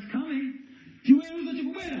 Judgment's coming. Chiweruzo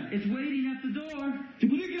chikubwera. It's waiting at the door.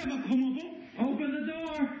 Chikudikira pa khomopo. Open the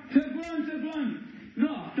door. Tsegulani.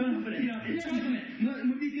 No, don't open it. Open it.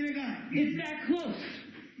 Mudikire kale. It's that close.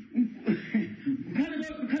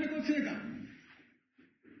 Khale kotseka.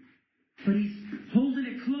 But he's holding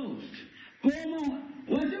it closed. Koma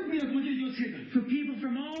wachikubwera kuma chili chotseka. So people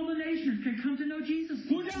from all the nations can come to know Jesus.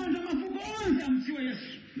 Kuti anthu amafuko onse amdziwe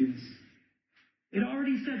Yesu. Yes. It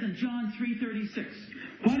already says in John 3:36.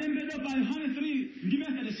 Walembedwa pa Yohane 3 ndime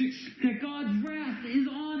 36. That God's wrath is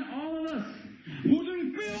on all of us. Kuti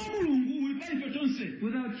mkwiyo wa Mulungu uli pa ife tonse.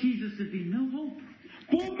 Without Jesus, there'd be no hope.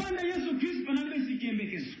 Popanda Yesu Kristu panalibe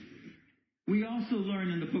chiyembekezo. We also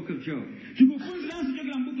learn in the book of Job Tikuphunziranso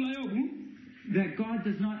chokera m'buku la Yobu that God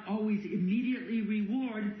does not always immediately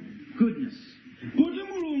reward goodness. kuti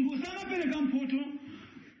Mulungu samapereka mphoto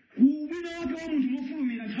ubwino wake wa munthu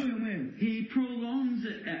mofulumira nthawi yomweyo. He prolongs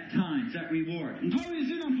it at times, that reward. Nthawi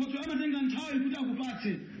zina mphoto amatenga nthawi kuti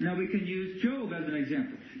akupatse. Now we can use Job as an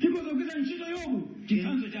example. Tikuzogwiza ntchito Yobu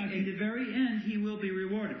chitsanzo In chake. the very end, he will be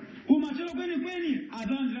rewarded. Kumatero kwenikweni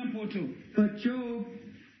adzalandira mphoto. But Job,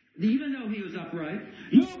 even though he was upright,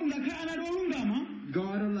 Yobu ngakhale anali olungama,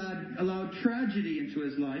 God allowed tragedy into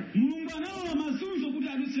his life, Mulungu analola mazunzo kuti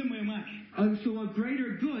adutse moyo mwake. so a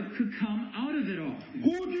greater good could come out of it all.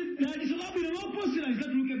 Kuti daliso labwino loposera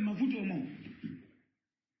lidzatuluke m'mavutomo.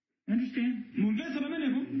 Understand? Mumvetsa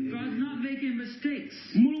pamenepo? God's not making mistakes.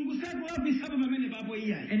 Mulungu sakulapisapo pamene papo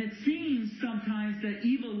iyayi. And it seems sometimes that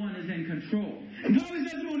evil one is in control. Nthawi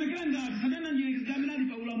zimaonekera ngati Satana ndiye amene ali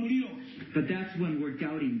pa ulamuliro. But that's when we're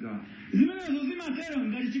doubting God. Zimenezo zimatero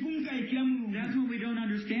ngati tikumkayikira Mulungu. That's when we don't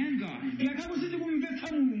understand God. Ngakhapo sitikumvetsa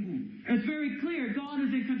Mulungu. It's very clear God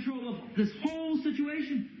is in control of this whole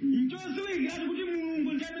situation. Nchoziwikati kuti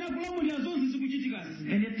Mulungu ndi amene akulamulira zonse zikuchitikazi.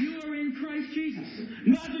 And if you are in Christ Jesus,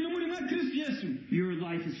 Ngati muli mwa Khristu Yesu, your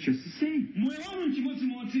life is just the same. moyo wanu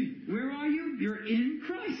n'chimodzimodzi. Where are you? You're in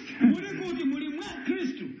Christ. Muli kuti muli mwa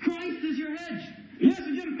Khristu. Christ is your hedge. Yesu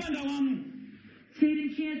ndiye mpanda wanu.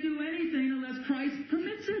 Satan can't do anything unless Christ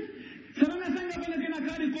permits it. Satana sangapelekena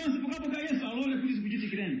kali konse pokapoka Yesu alole kuti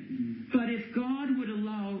zikuchitikireni. But if God would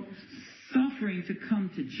allow suffering to come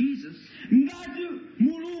to Jesus, Ngati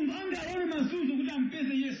Mulungu angalole mazunzo kuti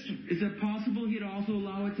ampeze Yesu. is it possible He'd also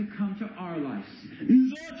allow it to come to our lives?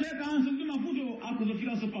 Nzothekanso kuti mavuto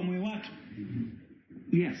akuzofikanso pa moyo wathu.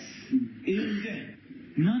 Yes. Inde.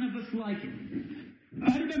 None of us like it.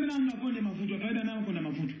 Palibe amene angakonde mavuto, palibe amene amakonda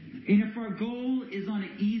mavuto. And if our goal is on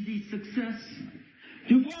an easy success,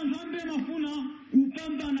 Chifukwa anthu ambiri amafuna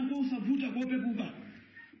kupambana kosavuta kopepuka.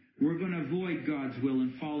 we're going to avoid God's will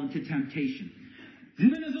and fall into temptation.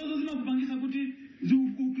 Zimenezozo zimakupangisa kuti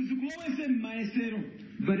zikulowese m'mayesero.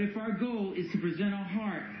 But if our goal is to present a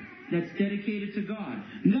heart that's dedicated to God,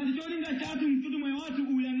 Ngati cholinga chathu mtuti moyo wathu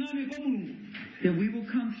uyang'ane kwa Mulungu. then we will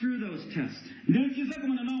come through those tests. Ndiye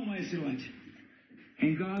tizakumana nawo mayesero ati.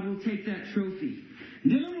 And God will take that trophy.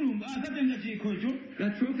 Ndiye Mulungu azatenga chikhocho.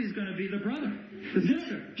 That trophy is going to be the brother, the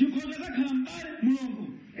sister. Chikhocho azakhala m'bale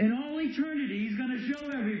Mulungu. In all eternity, He's going to show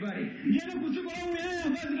everybody. Ndiye kudziko la uyaya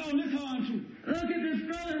kwazikaonesa wanthu. Look at this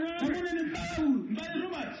brother Robert. Pamene ni m'bale uyu, m'bale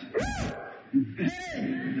Robert. Hey!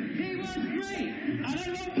 He was great.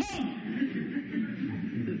 Anali wamphamvu.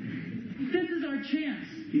 This is our chance.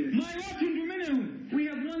 Moyo wathu ndi umenewu. We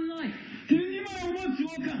have one life. Tili ndi moyo umodzi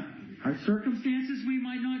wokha. Our circumstances we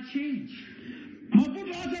might not change,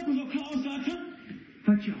 Mavuto athu akuzokhala osatha.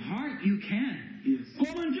 but your heart you can.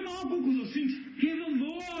 Koma mtima wako ukuzosintha. Give Him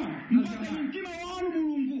more of your Mpaka heart. mtima wanu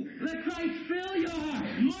Mulungu. Let Christ fill your heart.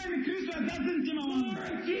 Moyo Khristu adzaze mtima wanu. More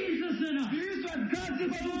of Jesus in us. Khristu adzaze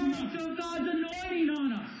kwa More Mulungu. of God's anointing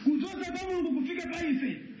on us. Kudzoza kwa Mulungu kufike pa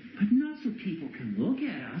ife. But not so people can look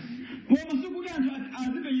at us. Koma sikuti anthu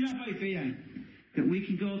azipenyera pa ife yayi. That we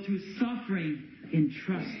can go through suffering in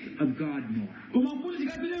trust of God more. Koma kuti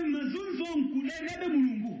tikapite m'mazunzo nkudalirabe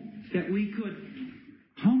Mulungu. That we could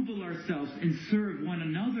humble ourselves and serve one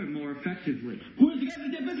another more effectively. Kuti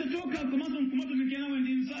tikazichepetse tokha komanso nkumatumikira nawe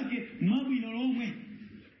ndi mnzake mwabwino lomwe.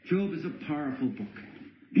 Job is a powerful book.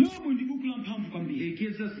 Yobu ndi buku la mphamvu kwambiri. It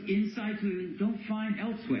gives us insights we don't find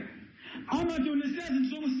elsewhere. Amationesera zinthu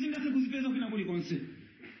zomwe sitingathe kuzipeza kwina kulikonse.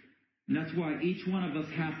 And that's why each one of us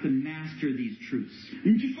have to master these truths.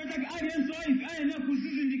 N'chifukwa chake aliyense wa ife ayenera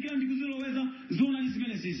kuzizindikira ndi kuziloweza zoonadi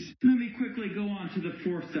zimenezi. Let me quickly go on to the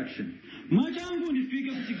fourth section. Mwachangu ndifike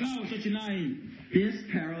ku chigawo chachinayi. This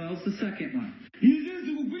parallels the second one. Izi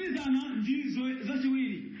zikugwirizana ndi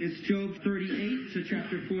zachiwiri. It's Job 38 to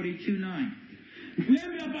chapter 42:9.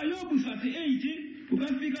 Kuyambira pa Yobu 38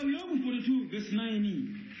 ukafika Yobu 42 verse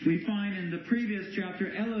 9. We find in the previous chapter,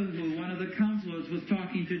 Elihu, one of the counselors, was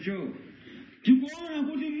talking to Job. Tikuona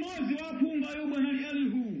kuti mmodzi wa aphungu a Yobu anali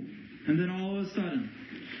Elihu. And then all of a sudden,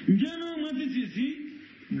 Njeno mwadzidzidzi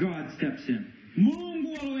God steps in.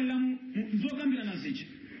 Mulungu walowera mu zokambirana zija.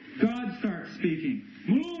 God starts speaking.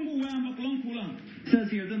 Mulungu wayamba kulankhula. It says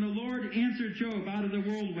here, then the Lord answered Job out of the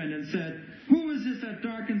whirlwind and said, who is this that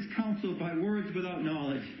darkens counsel by words without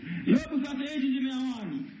knowledge? Yobu 38 ndime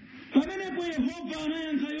awani. Pamenepo Yehova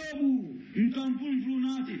anayankha Yobu mkamvuluvulu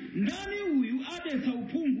nati, ndani uyu mulungu adetsa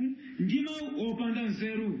uphungu ndi mawu opanda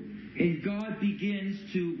nzeru. And God begins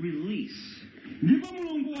to release Ndipo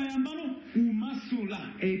mulungu wayambano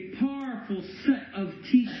kumasula a powerful set of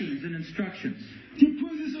teachings and instructions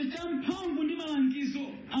chiphunzitso cha mphamvu ndi malangizo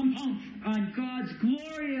amphamvu on God's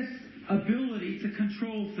glorious ability to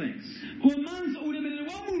control things. komanso ulemerero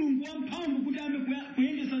wa mulungu wamphamvu kuti ambe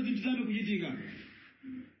kuyendesa zinthu zambe kuchitika.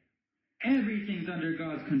 Everything's under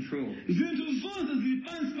God's control. Zinthu zonse zili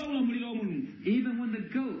pansi pa ulamuliro wa mulungu. Even when the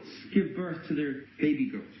goats give birth to their baby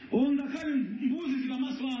goats. Ngakhale mbuzi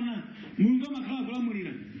zikamaswana mulungu amakhala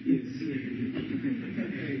kulamulira.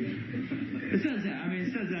 It says that. I mean,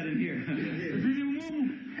 it says that in here. Zili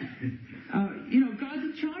umomu. God's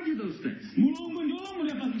in charge of those things. Mulungu ndi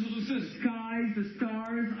olamulira pa zinthu zonsezo. Skies, the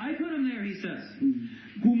stars, I put them there, he says.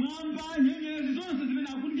 Kumwamba nyenyezi zonse zimene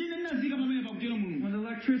akundine ndinazika pamene pakutero mulungu. When the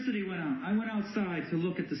electricity went out, I went outside to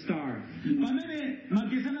look at the stars. Pamene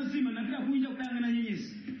magesi anazima napita kunja kutayang'ana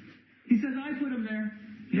nyenyezi. He says, I put them there.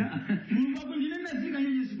 Yeah. Mulungu akundine ndazika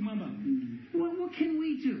nyenyezi kumwamba. What can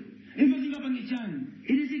we do? Ife tingapange chani?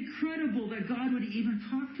 It is incredible that God would even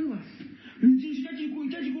talk to us. N'chinthu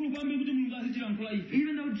chachikulu kwambiri kuti mulungu azichilankhula ife.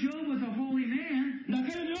 Even though Job was a holy man,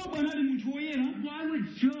 Ngakhale Yobu anali munthu woyera. why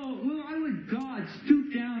would God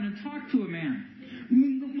stoop down and talk to a man?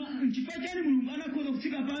 Chifukwa chani mulungu anakhoza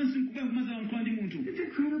kutsika pansi nkubwera kumazalankhula ndi munthu. It's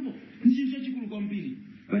incredible. N'chinthu chachikulu kwambiri.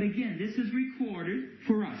 But again, this is recorded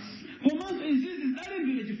for us Komanso izizi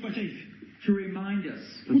zidalembedwa chifukwa cha ife. to remind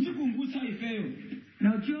us. Kutikumbutsa ifeyo.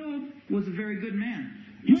 Now, Job was a very good man,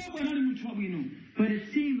 Yobu anali munthu wabwino. but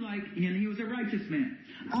it seemed like, and he was a righteous man,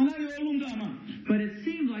 Anali olungama. but it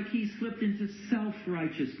seemed like he slipped into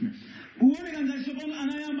self-righteousness. Kuoneka ngati tsopano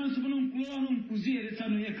anayamba tsopano mkulowa mkuziyeretsa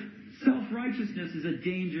yekha. Self-righteousness is a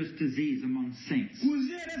dangerous disease among saints.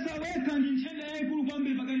 Kuziyeretsa wekha ndi nthenda yayikulu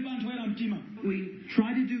kwambiri pakati pa anthu oyera mtima. We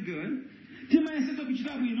try to do good, Timayesesa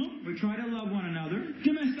kuchita bwino. we try to love one another,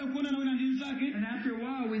 Timayesesa kuonana wina ndi mnzake. and after a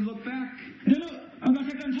while we look back, Lero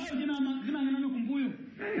akateka nthawi tinang'anana kumbuyo.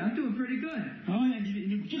 hey, I'm doing pretty good. Haya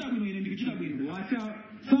ndikuchita bwino ine ndikuchita bwino. Watch out.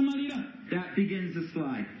 Samalira. That begins to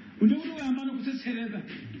slide. Ndikuti uyambana kutsetsereza.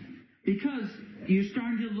 Because you're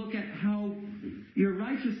starting to look at how your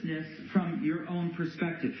righteousness from your own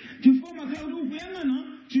perspective. Chifukwa makhala kuti ukuyang'ana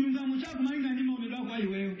chilungamo chako malinga ndi maonedwe ako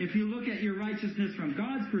ayiweyo. If you look at your righteousness from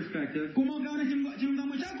God's perspective, Koma ukaona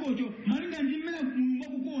chilungamo chakocho malinga ndi mmene mulungu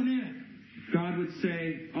akukuonera. God would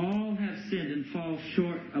say, all have sinned and fall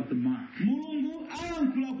short of the mark. Mulungu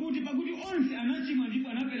ayankhula kuti pakuti onse anachimwa ndipo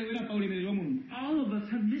anaperewera pa ulemerero wa mulungu. All of us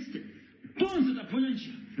have missed it. Tonse taphonya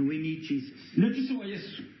njira. And we need Jesus. Netisowa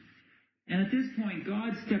Yesu. And at this point,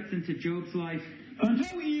 God steps into Job's life, Pa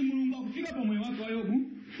nthawi iyi mulungu akufika pa moyo wake wa Yobu.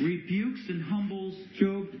 rebukes and humbles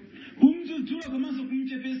Job, Kumdzudzula komanso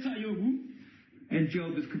kumchepetsa Yobu. and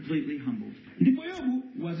Job is completely humbled. Ndipo Yobu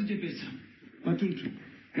wazichepetsa pathunthu.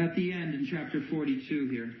 At the end, in chapter 42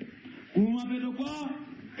 here, Kumapeto kwa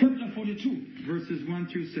chapter 42 verses 1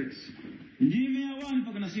 through 6, ndime ya 1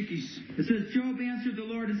 mpaka na 6. it says, Job answered the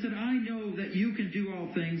Lord and said, I know that you can do all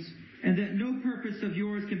things, and that no purpose of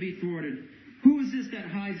yours can be thwarted. Who is this that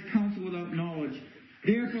hides counsel without knowledge?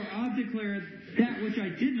 Therefore I've declared that which I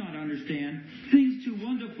did not understand, things too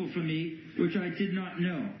wonderful for me, which I did not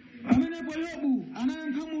know. Pamenepo Yobu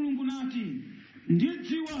anayankha mulungu nati,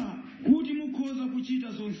 ndidziwa kuti mukhoza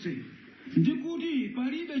kuchita zonse, ndi kuti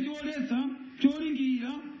palibe choletsa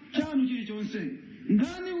cholingirira chanu chilichonse.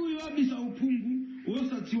 Ndani uyu abisa uphungu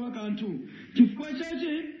wosadziwa kanthu? Chifukwa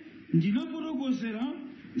chache ndinafotokozera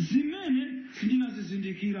zimene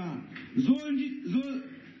sindinazizindikira,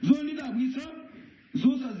 zondidabwitsa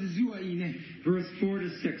zosaziziwa ine. Verse 4 to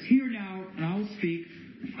 6. Hear now, and I will speak.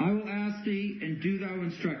 I will ask thee, and do thou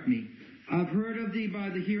instruct me. I've heard of thee by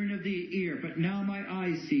the hearing of the ear, but now my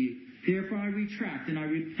eyes see. Therefore I retract, and I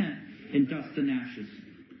repent in dust and ashes.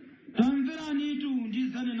 Tamverani itu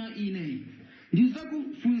ndizanena ine,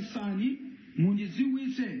 ndizakufunsani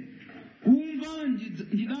mundidziwitse. Kumva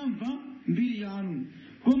ndidamva mbiri yanu,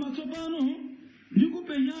 koma tsopano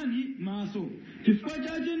ndikupenyani maso. Chifukwa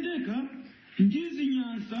chache ndekha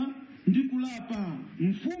ndizinyansa ndikulapa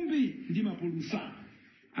mfumbi ndi mapulusa.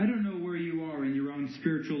 I don't know where you are in your own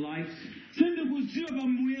spiritual lives, Sindikudziwa pa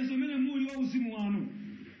muyeso mene muli wa uzimu wanu,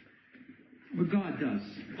 what God does.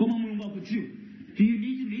 koma mulungu akudziwa. Do you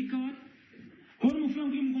need to meet God? Kodi mufuna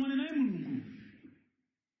kuti mukumane naye mulungu?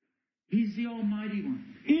 He's the Almighty One.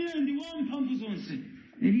 Iye ndi wamphamvu zonse.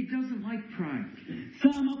 And He doesn't like pride.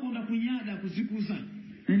 Samakonda kunyada kuzikuza.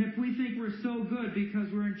 And if we think we're so good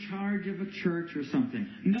because we're in charge of a church or something,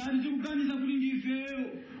 Ngati tikuganiza kuti ndife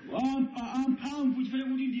amphamvu chifukwa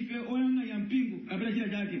kuti ndife oyang'anira mpingo kapena china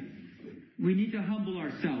chake. We need to humble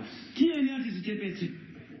ourselves. tiyeni ati tichepetse.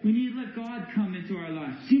 We need to let God come into our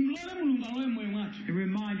lives Timulole mulungu alowe moyo mwathu. and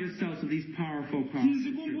remind ourselves of these powerful promises.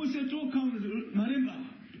 Tizikumbuse tokha malemba.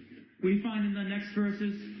 We find in the next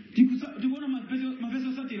verses Tikuona mavesi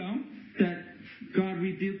osatirawo that God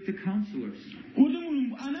rebuked the counselors. kuti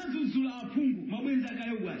mulungu anadzudzula aphungu mabwenzi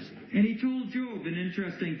akale bwasi. And he told Job an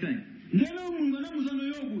interesting thing. Ndeno mulungu anamuwuza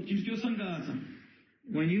Yobu chinthu chosangalatsa.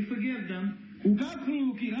 When you forgive them,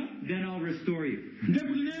 Ukakhululukira then I'll restore you.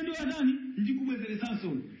 ndekuti naye ndo adani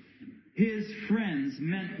ndikubwezeresanso. His friends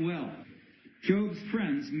meant well. Job's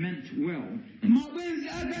friends meant well. Mabwenzi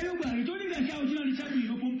aka Yobu ali cholinga chawo chinali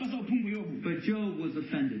chabwino pompasa uphungu Yobu. But Job was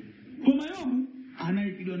offended. Koma Yobu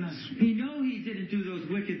anayipidwa naso. He knew he didn't do those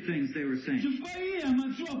wicked things they were saying. Chifukwa iye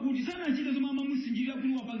amadziwa kuti sanachite zomwe amamusinjirira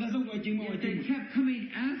kuti wapanga zakuti wachimwa Yet they wachimwa. kept coming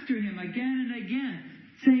after him again and again,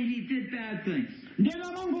 saying he did bad things. Ndeno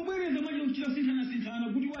amangobwereza manje kuchita sinthana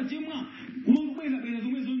kuti wachimwa kumangobwereza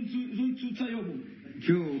zomwe zontsutsa Yobu.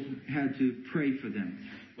 Job had to pray for them.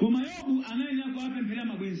 Koma Yobu anayenera kuwapemphera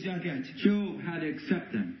mabwenzi ake ati. Job had to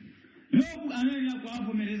accept them. Yobu anayenera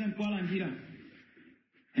kuwavomereza nkuwalandira.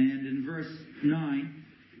 And in verse 9,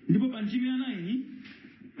 Ndipo pa ndime ya 9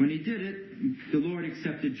 when he did it, the Lord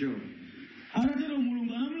accepted Job. atatero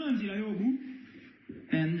mulungu anamulandira Yobu.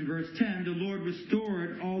 And in verse 10, the Lord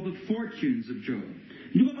restored all the fortunes of Job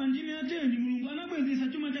Ndipo pa ndime ya 10 mulungu anabwezesa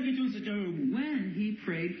chuma chake chonse cha Yobu when he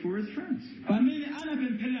prayed for his friends. pamene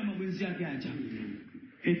anapempherera mabwenzi ake aja.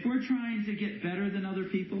 If we're trying to get better than other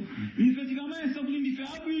people, Ife tikamayesa kuti ndife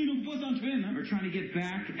abwino kuposa anthu ena or trying to get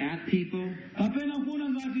back at people, kapena kuona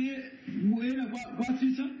ngati ena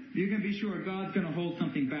kwatsitsa, you can be sure God's going to hold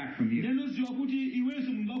something back from you. ndeno ziwa kuti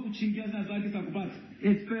iwenso mulungu akutchingira zina zake sakupatsa.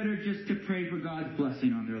 It's better just to pray for God's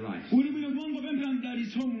blessing on their lives. Kuli bwino kumangopemphera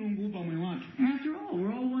mdalitso wa mulungu pamoyo wathu. After all,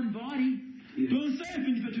 we're all one body. Tonse ife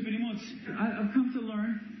ndife thupi limodzi. I've come to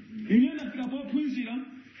learn Ine ndafika pophunzira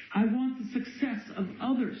I want the success of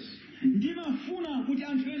others. ndimafuna kuti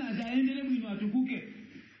anthu ena ayendere bwino atukuke.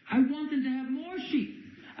 I want them to have more sheep,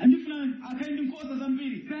 Andifuna akhale ndi nkhosa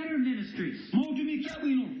zambiri, better ministries. mautumiki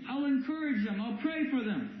abwino. I'll encourage them. I'll pray for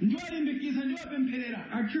them. Ndiwalimbikitsa ndiwapempherera.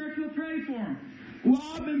 Our church will pray for them.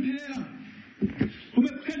 Kuwapempherera.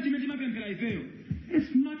 Kukhale chimene timapemphera ifeyo.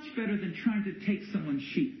 It's much better than trying to take someone's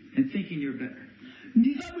sheep and thinking you're better.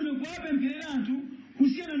 Ndizabwino kuwapempherera anthu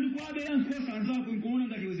kusiyana ndi kuwabera nkhosa anzako nkuona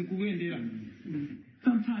ngati iwe zikuyendera.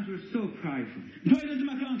 Sometimes we're so prideful. Nthawi ina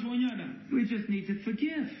timakhala anthu onyada. We just need to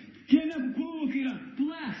forgive, Tiyenera kukhululukira,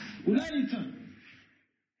 bless, kudalitsa,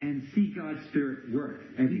 and see God's Spirit work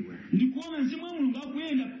everywhere. ndikuona mzimu wa mulungu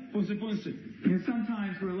akuyenda ponseponse. And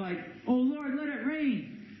sometimes we're like, oh Lord, let it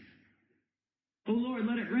rain. Oh Lord,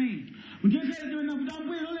 let it rain. Mtendere tiwena kuti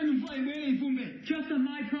Ambuye loleni mvula ibwere ifumbe. Just on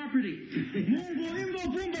my property. Mungu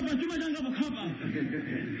ingofumba pa chuma changa pakhapa.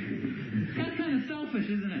 That's kind of selfish,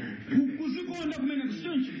 isn't it? Kuzikonda kumene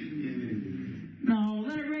kusichoncho. No,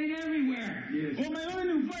 let it rain everywhere. Koma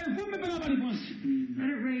loleni mvula ifumbe pena paliponse. Let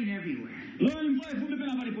it rain everywhere. Loleni mvula ifumbe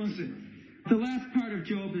pena paliponse. The last part of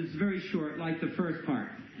Job is very short, like the first part.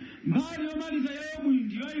 Mbali yomaliza ya Yobu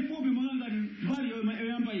ndiyo ifupi monga mbali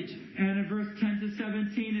yoyamba ichi. And in verse 10 to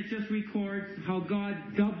 17, it just records how God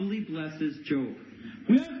doubly blesses Job.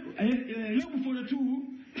 Yobu 42,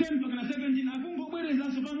 10 mpaka 17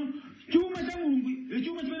 akungobwerezanso pano chuma cha mulungu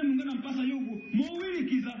chuma chimene mulungu anampasa Yobu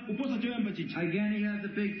mowirikiza kuposa choyamba chichi. Again, he has a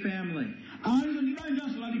big family. Alizo ndi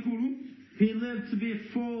banjanso lalikulu. He lived to be a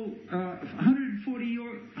full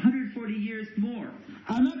 140 years more.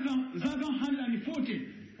 Anaka zaka 140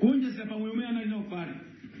 kuonjezera pamwe umene anali nawo pale.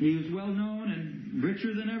 He was well known and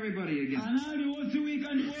richer than everybody again. Anali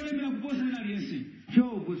wodziwika ndi wolemera kuposa wina aliyense.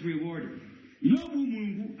 Job was rewarded. Yobu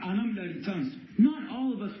mulungu anamudalitsanso. Not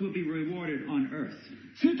all of us will be rewarded on earth.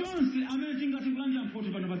 Sitonse amene tingatikulandira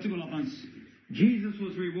mphotho pano pa dziko lapansi. Jesus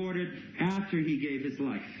was rewarded after he gave his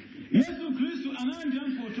life. Yesu Kristu analandira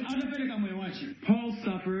mphotho atapereka moyo wace. Paul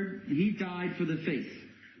suffered. He died for the faith.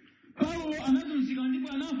 Paulo anazunzika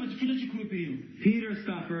ndipo anafa chifukwa cha chikhulupiriro. Peter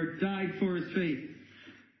suffered, died for his faith.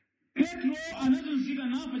 Petro anazunzika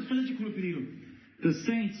nafa chifukwa cha chikhulupiriro. The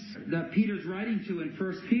saints that Peter's writing to in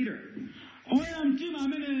 1 Peter, Oyera mtima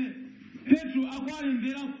amene Petro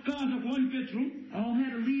akwalembera kalata kwa 1 Petro all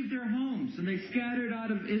had to leave their homes and they scattered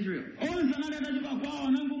out of Israel. onse anali atachoka kwawo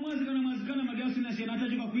anangomwazikana magawo asiyanasiyana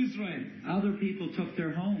atachoka ku Israeli. Other people took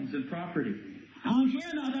their homes and property. Anthu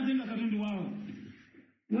ena atatenga katundu wawo.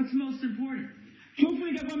 What's most important?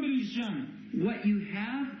 Chofunika kwambiri chishana. What you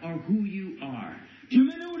have or who you are?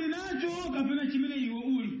 Chimene uli nacho kapena chimene iwe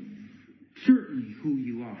uli. Certainly who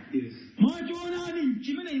you are. Yes. Machoonani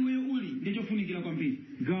chimene iwe uli ndichofunikira kwambiri.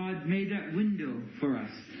 God made that window for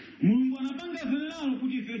us. mulungu anapanga zenelalo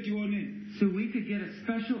kuti ife tione so we could get a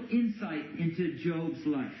special insight into Job's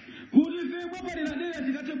life. kuti ife mwapadera dera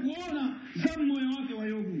tikathe kuona za mmoyo wake wa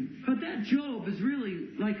yobu. But that Job is really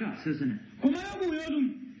like us, isn't it? Koma yobu yotu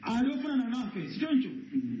ali ofanana nafe sichoncho.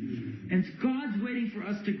 And God's waiting for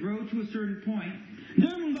us to grow to a certain point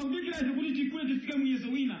ndiye mulungu akudikira ife kuti tikule tifike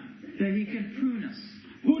muyezo wina that He can prune us.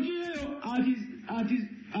 kuti iyeyo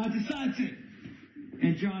atisatse.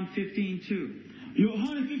 In John 15:2,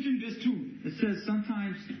 Yohane 15:2 it says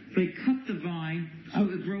sometimes they cut the vine so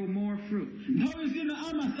it grow more fruit. nthawi zina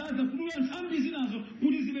amasadza kudula nthambi zinazo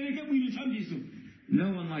kuti zibereke bwino nthambizo. No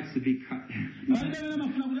one likes to be cut. palibe amene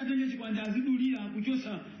amafuna kuti atenge chikwanja azidulira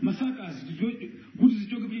kuchosa masakazi kuti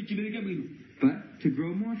zichoke kuti chibereke bwino. But to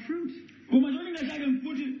grow more fruit, koma cholinga chake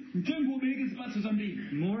nkuti mtengo ubereke zipatso zambiri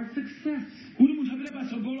more success, kuti munthu apite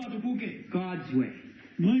patsogolo atukuke God's way.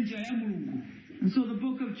 mwa njira ya mulungu. And so the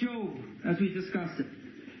book of Job, as we discussed it,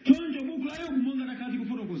 choncho buku la yobu monga takati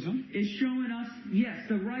kufotokoza is showing us, yes,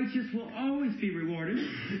 the righteous will always be rewarded,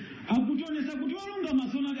 akutionesa kuti olungama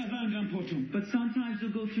zona ati azalandira mphotho. but sometimes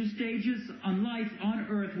we'll go through stages on life on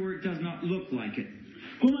earth where it does not look like it.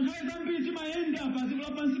 koma nthawi zambiri timayenda pa dziko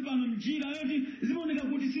lapansi pano njira yoti zimaoneka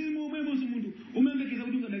kuti simomwemonso munthu umembekeza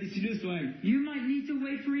kuti ungadalitsidwenso ayi. You might need to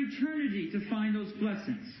wait for eternity to find those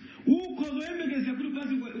blessings. ukhoza oyembekeza kuti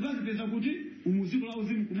ukazipeza kuti umuziko la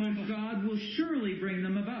uzimu kumwamba God will surely bring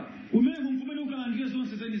them about. umene kumene ukalandire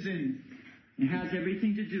zonse zenizeni. It has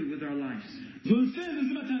everything to do with our lives. zonsezi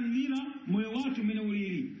zimathandira moyo wathu umene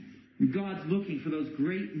ulili. God's looking for those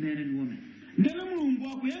great men and women. ndene mulungu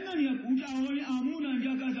akuyang'anira kuti aone amuna ndi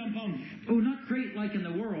akazi amphamvu. Oh, not great like in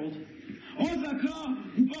the world, osakhala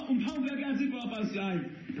mphamvu yake ya dziko lapansi ayi.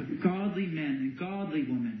 but godly men and godly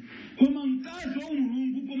women. koma mkazi wa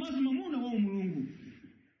umulungu komanso mamuna wa umulungu.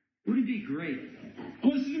 Wouldn't it be great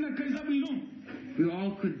kodi sizingakhaliza bwino if we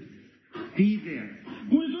all could be there?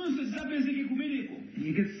 kuti zonse zisapezeke kumeneko.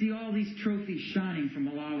 You could see all these trophies shining from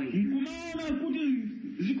Malawi. nkumaona kuti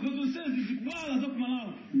zikho zonsezi zikuwala za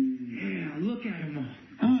kumalawi. Yeah, look at them all.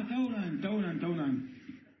 taonani.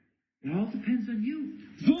 It all depends on you,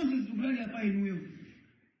 zonse zikulalira pa inuyo.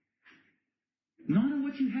 not on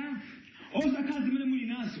what you have. osakhala zimene muli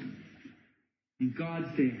nazo. And God's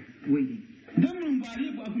there waiting. nde mulungu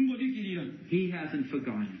alipo akungodikirira. He hasn't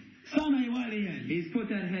forgotten. sana iwale yayi. He's put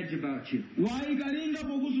that hedge about you. wayikalinga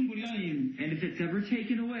pokuzungulira inu. And if it's ever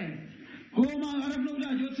taken away, koma atafuna kuti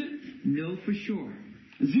achotse. know for sure.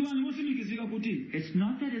 ziwani mosimikizika kuti It's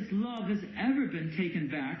not that His love has ever been taken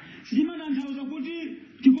back. sizimatanthauza kuti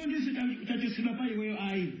chikondi chachotsedwa pa iweyo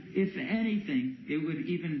ayi. If anything, it would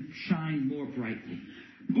even shine more brightly.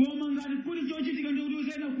 koma ngati kuti chochitika ndi kuti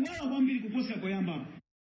uzayenda kuwala kwambiri kuposa poyamba.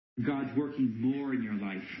 God's working more in your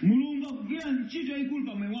life mulungu akugwira ntchito yayikulu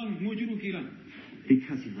pa moyo wanu mochulukira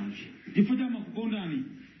because He loves you. chifukwa cha makukondani.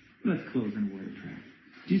 Let's close in a word of prayer.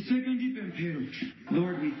 tiseke ndi pemphero.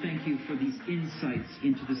 Lord, we thank you for these insights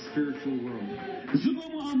into the spiritual world.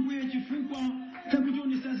 zikomo ambuye chifukwa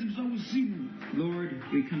chakutionesa zinthu za uzimu. Lord,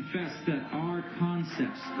 we confess that our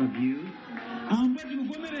concepts of you, ambuye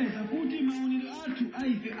tikuvomereza kuti maonero athu a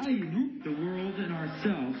ife a inu, the world, and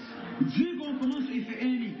ourselves dziko komanso ife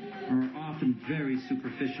eni, are often very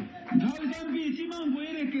superficial. nthawi zambiri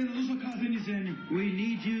timangoyerekeza zosakhala zenizeni. We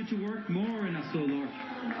need you to work more in us, O Lord,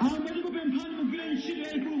 ambuye tikupemphani mugwire ntchito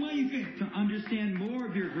yayikulu mwa ife to understand more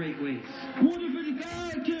of your great ways, kuti ife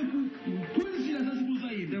tikathe kuphunzira zazikulu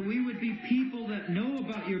za inu. that we would be people that know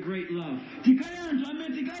about your great love, tikhale anthu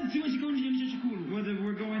amene tikadziwe chikondi chenu chachikulu. whether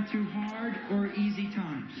we're going through hard or easy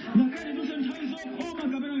times. ngakhale tuse nthawi zokhoma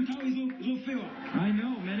kapena nthawi zofewa. I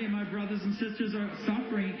know many of my brothers and sisters are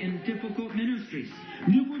suffering in difficult ministries.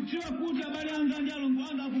 ndikudziwa kuti abale anga ndi alongo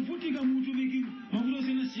anga akuvutika mu utumiki mavuto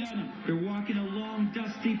osiyanasiyana. They're walking a long,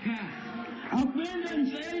 dusty path. akuyenda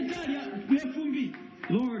njira yayitali yafumbi.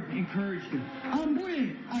 Lord, encourage them. ambuye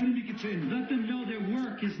alimbikitseni. Let them know their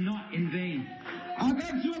work is not in vain,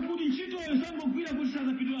 akadziwa kuti ntchitoyo sangogwira kuti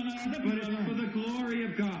sazapitula but it's for the glory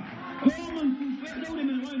of God. koma nkufeza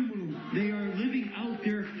ulemero wa inu mulungu. They are living out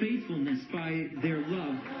their faithfulness by their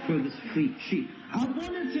love for the sheep.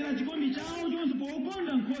 akuonetsera chikondi chawo chonse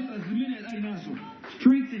pokonda nkhosa zimene ali nazo.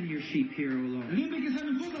 Strengthen your sheep here, O Lord.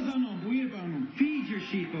 limbikitsani nkhosa zanu ambuye pano. Feed your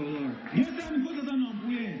sheep, O Lord. dyetsani nkhosa zanu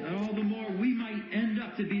ambuye. That all the more we might end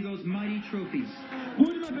up to be those mighty trophies,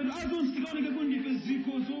 kuti mapeto azonse tikaoneke kuti ndife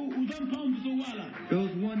zikho zamphamvu zowala.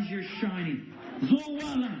 those ones you're shining,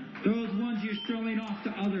 zowala those ones you're showing off to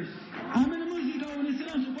others. amene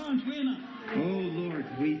muzikaoneseranso kwa anthu ena. Oh Lord,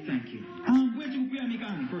 we thank you ambuye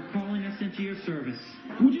tikukuyamikani for calling us into your service.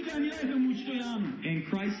 kuti tiyaniraife mu ntchito yanu. In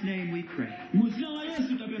Christ's name we pray. mu dzina la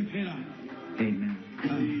yesu tapemphera. Amen.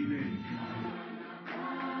 Amen.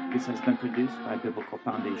 This has been produced by Biblical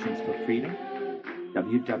Foundations for Freedom,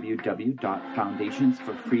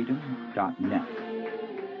 www.foundationsforfreedom.net.